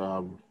at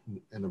the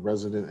in the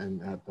resident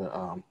and at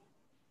the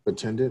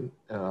attendant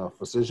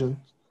physicians.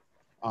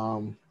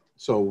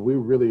 So we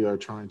really are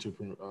trying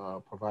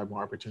to provide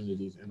more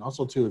opportunities. And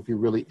also too, if you're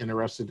really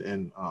interested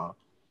in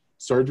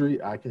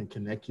surgery, I can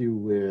connect you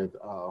with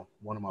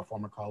one of my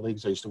former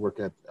colleagues. I used to work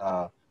at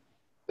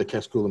the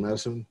Keck School of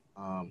Medicine.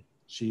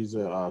 She's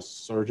a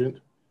surgeon,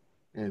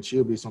 and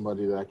she'll be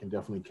somebody that I can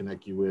definitely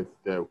connect you with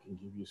that can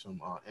give you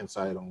some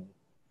insight on,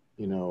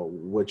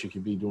 what you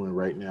could be doing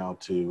right now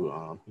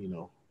to,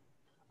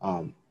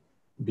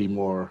 be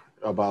more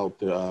about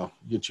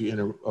get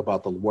you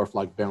about the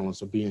work-life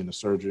balance of being a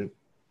surgeon.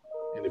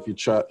 And if you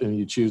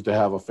you choose to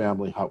have a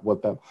family,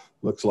 what that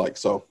looks like.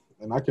 So,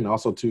 and I can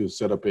also too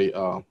set up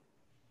a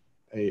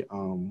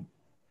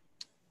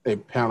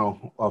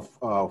panel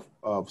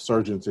of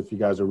surgeons if you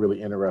guys are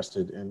really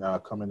interested in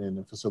coming in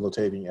and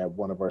facilitating at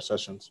one of our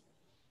sessions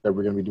that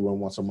we're going to be doing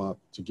once a month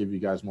to give you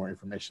guys more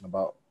information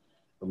about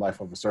the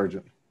life of a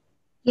surgeon.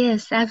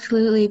 Yes,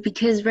 absolutely.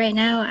 Because right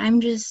now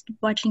I'm just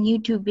watching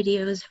YouTube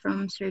videos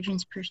from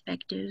surgeons'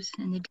 perspectives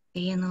and the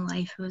day in the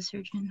life of a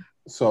surgeon.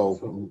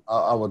 So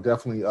I will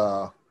definitely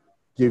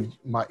give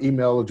my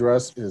email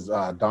address is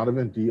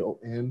Donovan,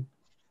 DONOVAN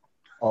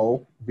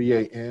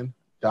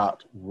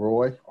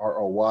 .Roy,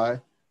 ROY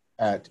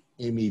at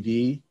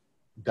med.wmich.edu.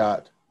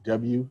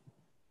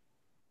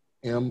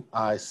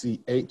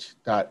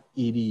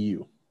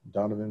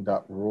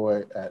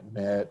 Donovan.Roy at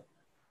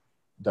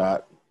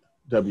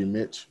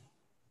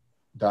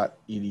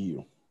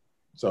med.wmich.edu.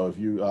 So if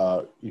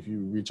you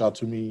reach out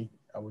to me,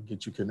 I will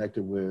get you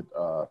connected with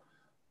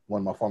one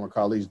of my former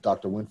colleagues,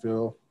 Dr.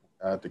 Winfield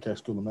at the Keck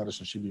School of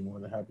Medicine. She'd be more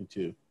than happy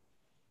to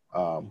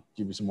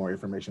give you some more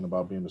information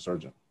about being a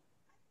surgeon.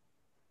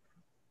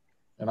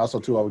 And also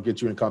too, I will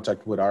get you in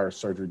contact with our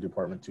surgery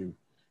department too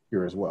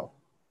here as well.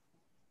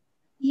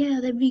 Yeah,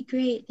 that'd be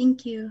great.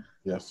 Thank you.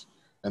 Yes.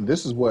 And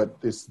this is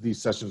what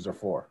these sessions are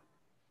for.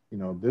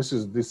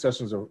 These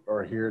sessions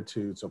are here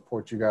to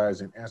support you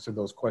guys and answer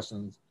those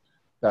questions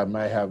that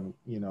might have,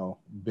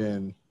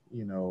 been,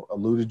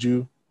 eluded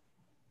you.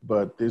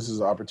 But this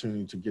is an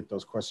opportunity to get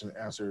those questions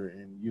answered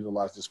and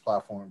utilize this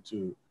platform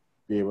to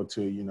be able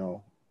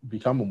to,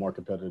 become a more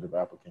competitive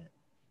applicant.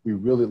 We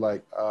really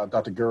like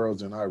Dr.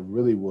 Garrows, and I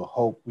really will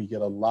hope we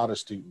get a lot of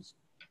students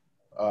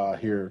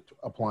here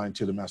applying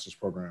to the master's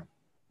program.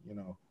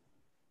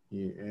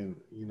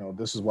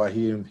 This is why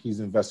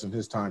he's investing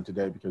his time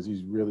today, because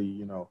he's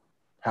really,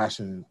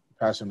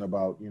 passionate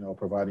about,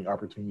 providing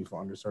opportunity for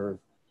underserved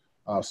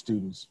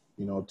students,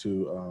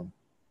 to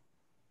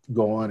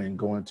go on and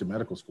go into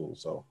medical school.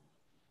 So,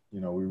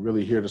 we're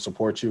really here to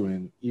support you.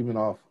 And even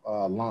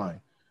offline,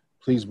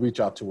 please reach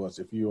out to us.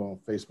 If you're on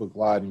Facebook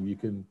Live and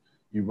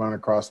you run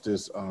across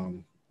this,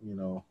 you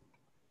know,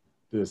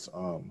 this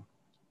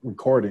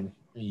recording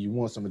and you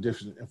want some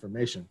additional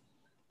information,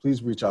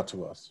 please reach out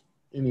to us.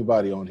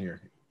 Anybody on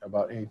here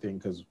about anything,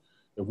 because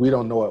if we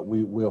don't know it,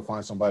 we'll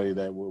find somebody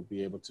that will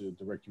be able to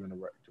direct you in the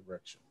right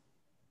direction.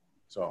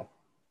 So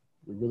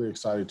we're really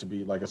excited to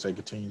be, like I said,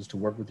 continues to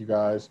work with you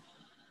guys.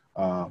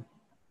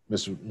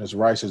 Ms.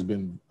 Rice has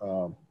been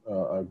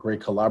a great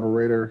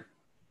collaborator.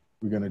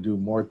 We're going to do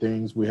more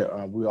things. We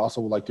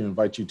also would like to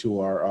invite you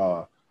to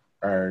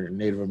our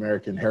Native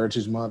American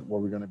Heritage Month, where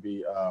we're going to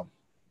be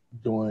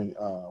doing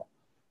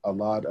a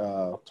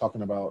lot,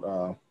 talking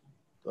about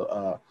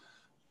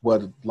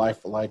what life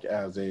like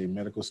as a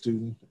medical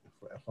student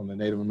from the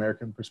Native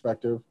American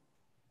perspective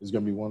is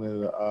going to be one of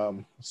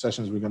the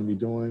sessions we're going to be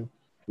doing.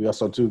 We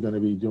also too going to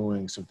be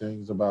doing some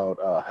things about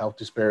health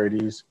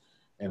disparities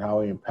and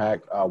how they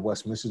impact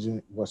West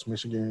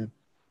Michigan,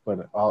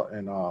 but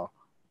and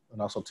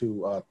also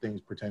too things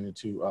pertaining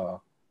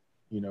to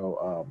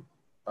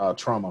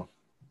trauma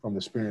from the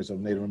experience of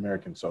Native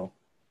Americans. So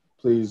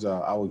please,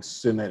 I will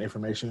send that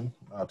information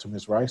to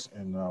Ms. Rice,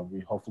 and we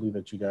hopefully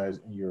that you guys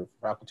and your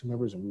faculty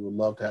members, and we would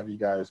love to have you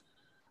guys.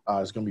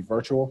 It's going to be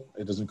virtual.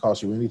 It doesn't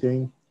cost you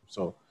anything.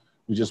 So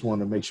we just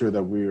want to make sure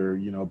that we're,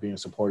 being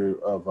supportive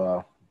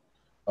of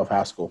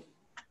Haskell.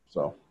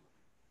 So.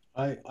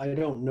 I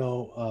don't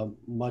know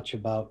much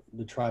about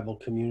the tribal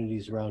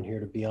communities around here,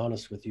 to be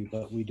honest with you,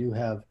 but we do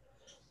have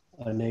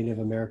a Native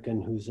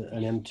American who's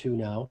an M2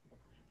 now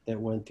that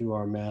went through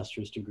our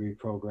master's degree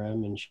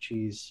program, and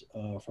she's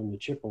from the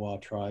Chippewa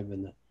tribe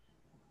in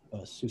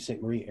the Sault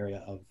Ste. Marie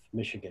area of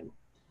Michigan.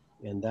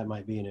 And that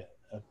might be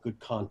a good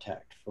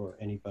contact for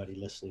anybody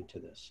listening to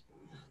this.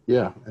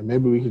 Yeah, and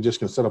maybe we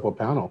can set up a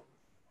panel,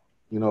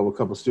 with a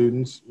couple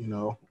students,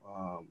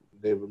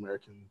 Native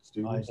American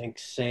students. I think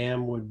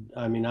Sam would,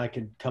 I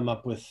could come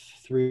up with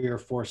 3 or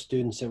 4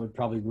 students that would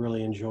probably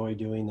really enjoy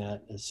doing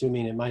that,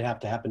 assuming it might have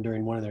to happen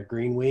during one of their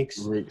green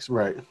weeks.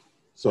 Right.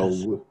 So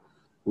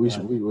yes.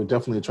 we would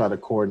definitely try to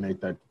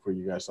coordinate that for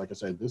you guys. Like I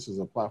said, this is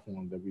a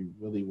platform that we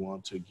really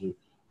want to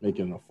make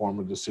an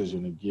informed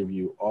decision and give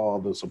you all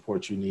the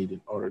support you need in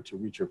order to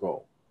reach your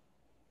goal.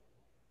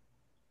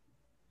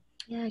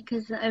 Yeah,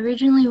 because I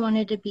originally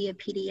wanted to be a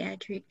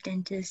pediatric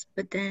dentist,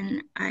 but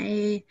then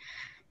I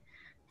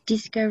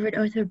discovered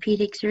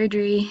orthopedic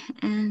surgery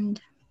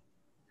and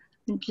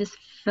just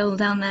fell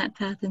down that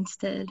path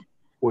instead.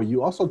 Well,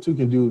 you also too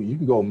you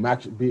can go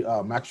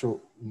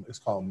it's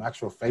called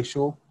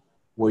maxillofacial,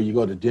 where you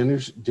go to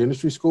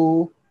dentistry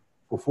school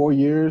for 4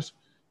 years,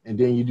 and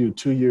then you do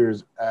 2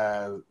 years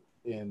at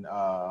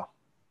a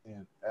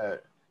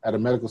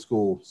medical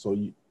school. So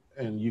you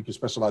can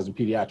specialize in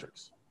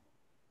pediatrics.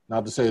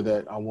 Not to say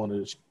that I want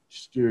to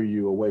steer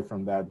you away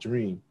from that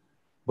dream,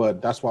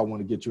 but that's why I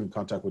want to get you in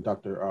contact with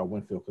Dr.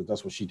 Winfield, because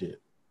that's what she did.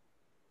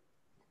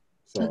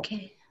 So,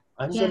 okay.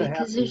 Yeah,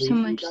 because there's so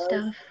much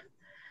stuff.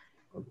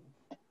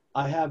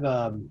 I have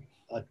a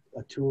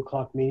 2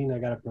 o'clock meeting I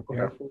got to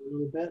prepare for a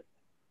little bit.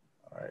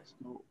 All right.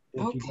 So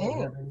if you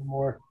don't have any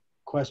more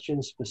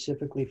questions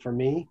specifically for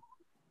me,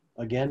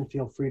 again,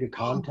 feel free to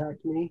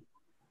contact me.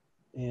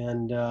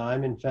 And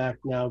I'm in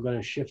fact now going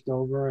to shift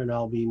over, and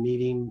I'll be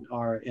meeting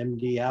our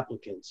MD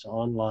applicants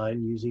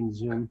online using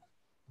Zoom.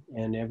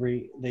 And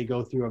they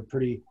go through a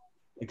pretty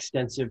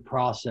extensive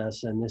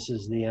process, and this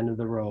is the end of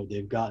the road.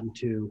 They've gotten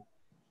to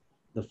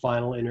the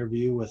final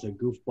interview with a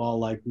goofball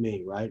like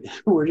me, right?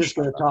 We're just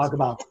going to talk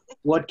about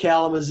what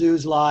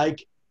Kalamazoo's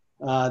like.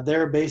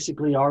 They're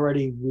basically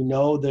already, we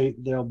know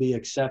they'll be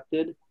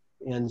accepted.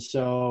 And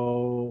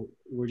so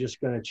we're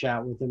just going to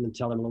chat with them and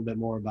tell them a little bit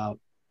more about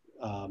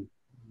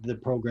the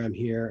program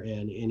here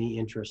and any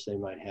interest they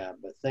might have.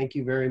 But thank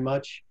you very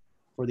much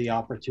for the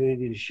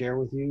opportunity to share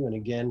with you. And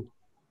again,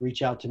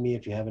 reach out to me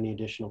if you have any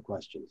additional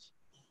questions.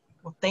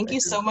 Well, thank you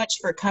so much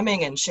for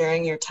coming and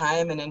sharing your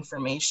time and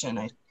information.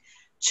 I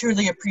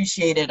truly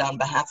appreciate it on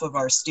behalf of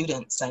our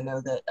students. I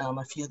know that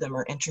a few of them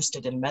are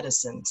interested in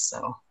medicine,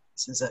 so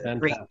this is a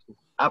great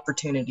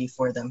opportunity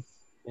for them.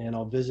 And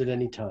I'll visit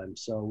anytime,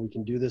 so we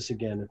can do this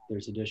again if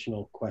there's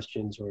additional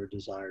questions or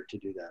desire to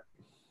do that.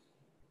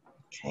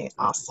 Okay,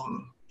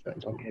 awesome.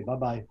 Okay,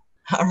 bye-bye.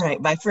 All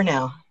right, bye for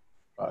now.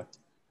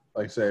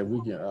 Like I said, we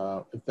can,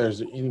 if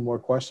there's any more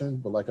questions,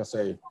 but like I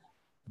say,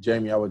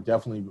 Jamie, I would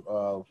definitely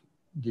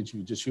get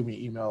you, just shoot me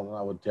an email, and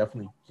I would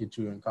definitely get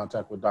you in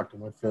contact with Dr.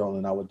 Winfield,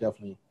 and I would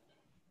definitely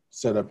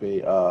set up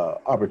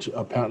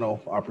a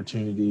panel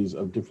opportunities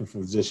of different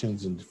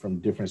physicians and from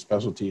different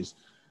specialties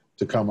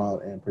to come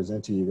out and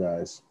present to you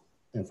guys,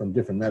 and from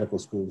different medical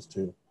schools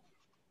too.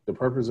 The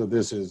purpose of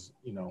this is,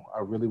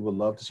 I really would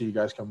love to see you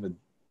guys come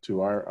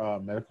to our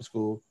medical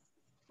school,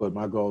 but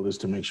my goal is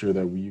to make sure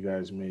that you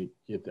guys may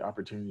get the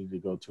opportunity to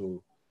go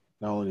to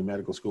not only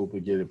medical school,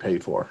 but get it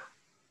paid for.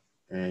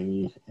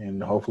 And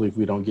hopefully if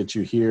we don't get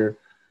you here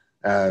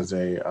as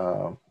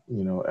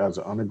as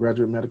an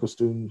undergraduate medical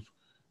student,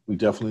 we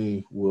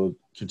definitely will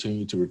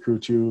continue to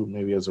recruit you,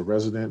 maybe as a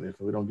resident. If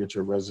we don't get you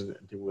a resident,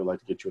 then we'd like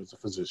to get you as a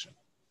physician.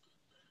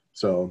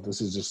 So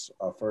this is just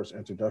our first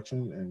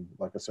introduction, and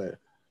like I said,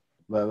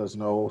 let us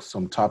know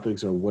some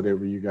topics or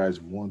whatever you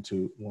guys want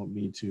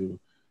me to,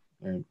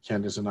 and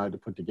Candace and I to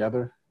put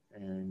together.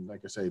 And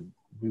like I say,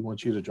 we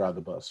want you to drive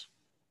the bus.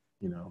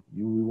 You know,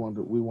 we want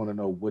to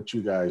know what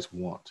you guys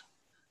want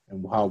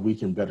and how we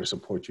can better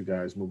support you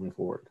guys moving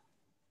forward.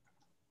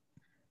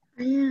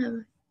 I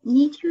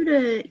need you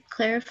to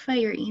clarify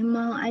your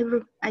email.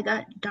 I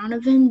got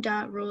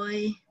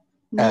donovan.roy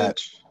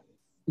Mitch.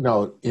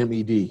 No,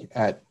 MED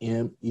at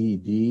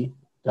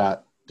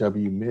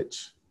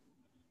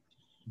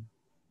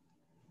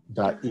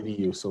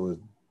med.wmitch.edu. So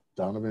it's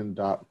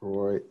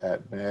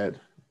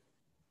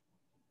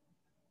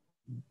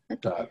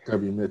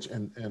donovan.roy@med.wmitch.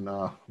 And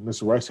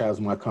Ms. Rice has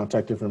my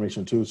contact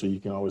information too, so you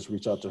can always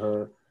reach out to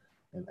her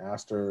and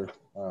ask her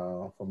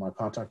for my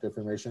contact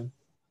information.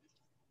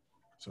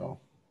 So.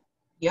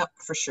 Yep,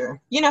 for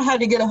sure. You know how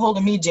to get a hold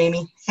of me,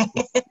 Jamie.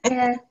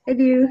 Yeah, I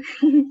do.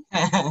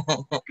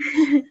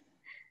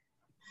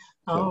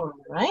 All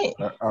right.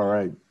 All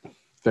right.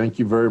 Thank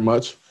you very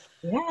much.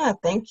 Yeah,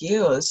 thank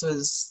you. This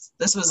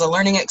was a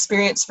learning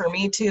experience for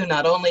me too.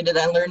 Not only did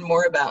I learn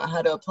more about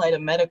how to apply to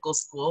medical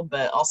school,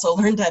 but also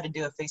learned how to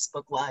do a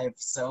Facebook Live.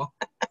 So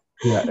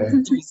yeah,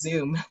 and, through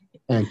Zoom.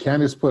 And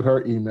Candace put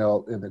her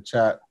email in the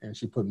chat, and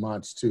she put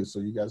mine too. So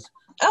you guys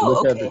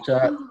look at the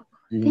chat.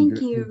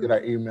 You get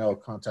our email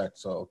contact.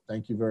 So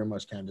thank you very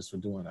much, Candace, for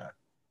doing that.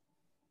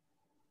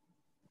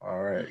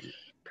 All right.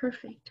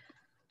 Perfect.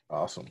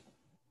 Awesome.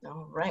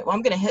 All right. Well,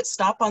 I'm going to hit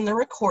stop on the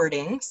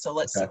recording. So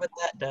let's see what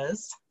that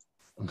does.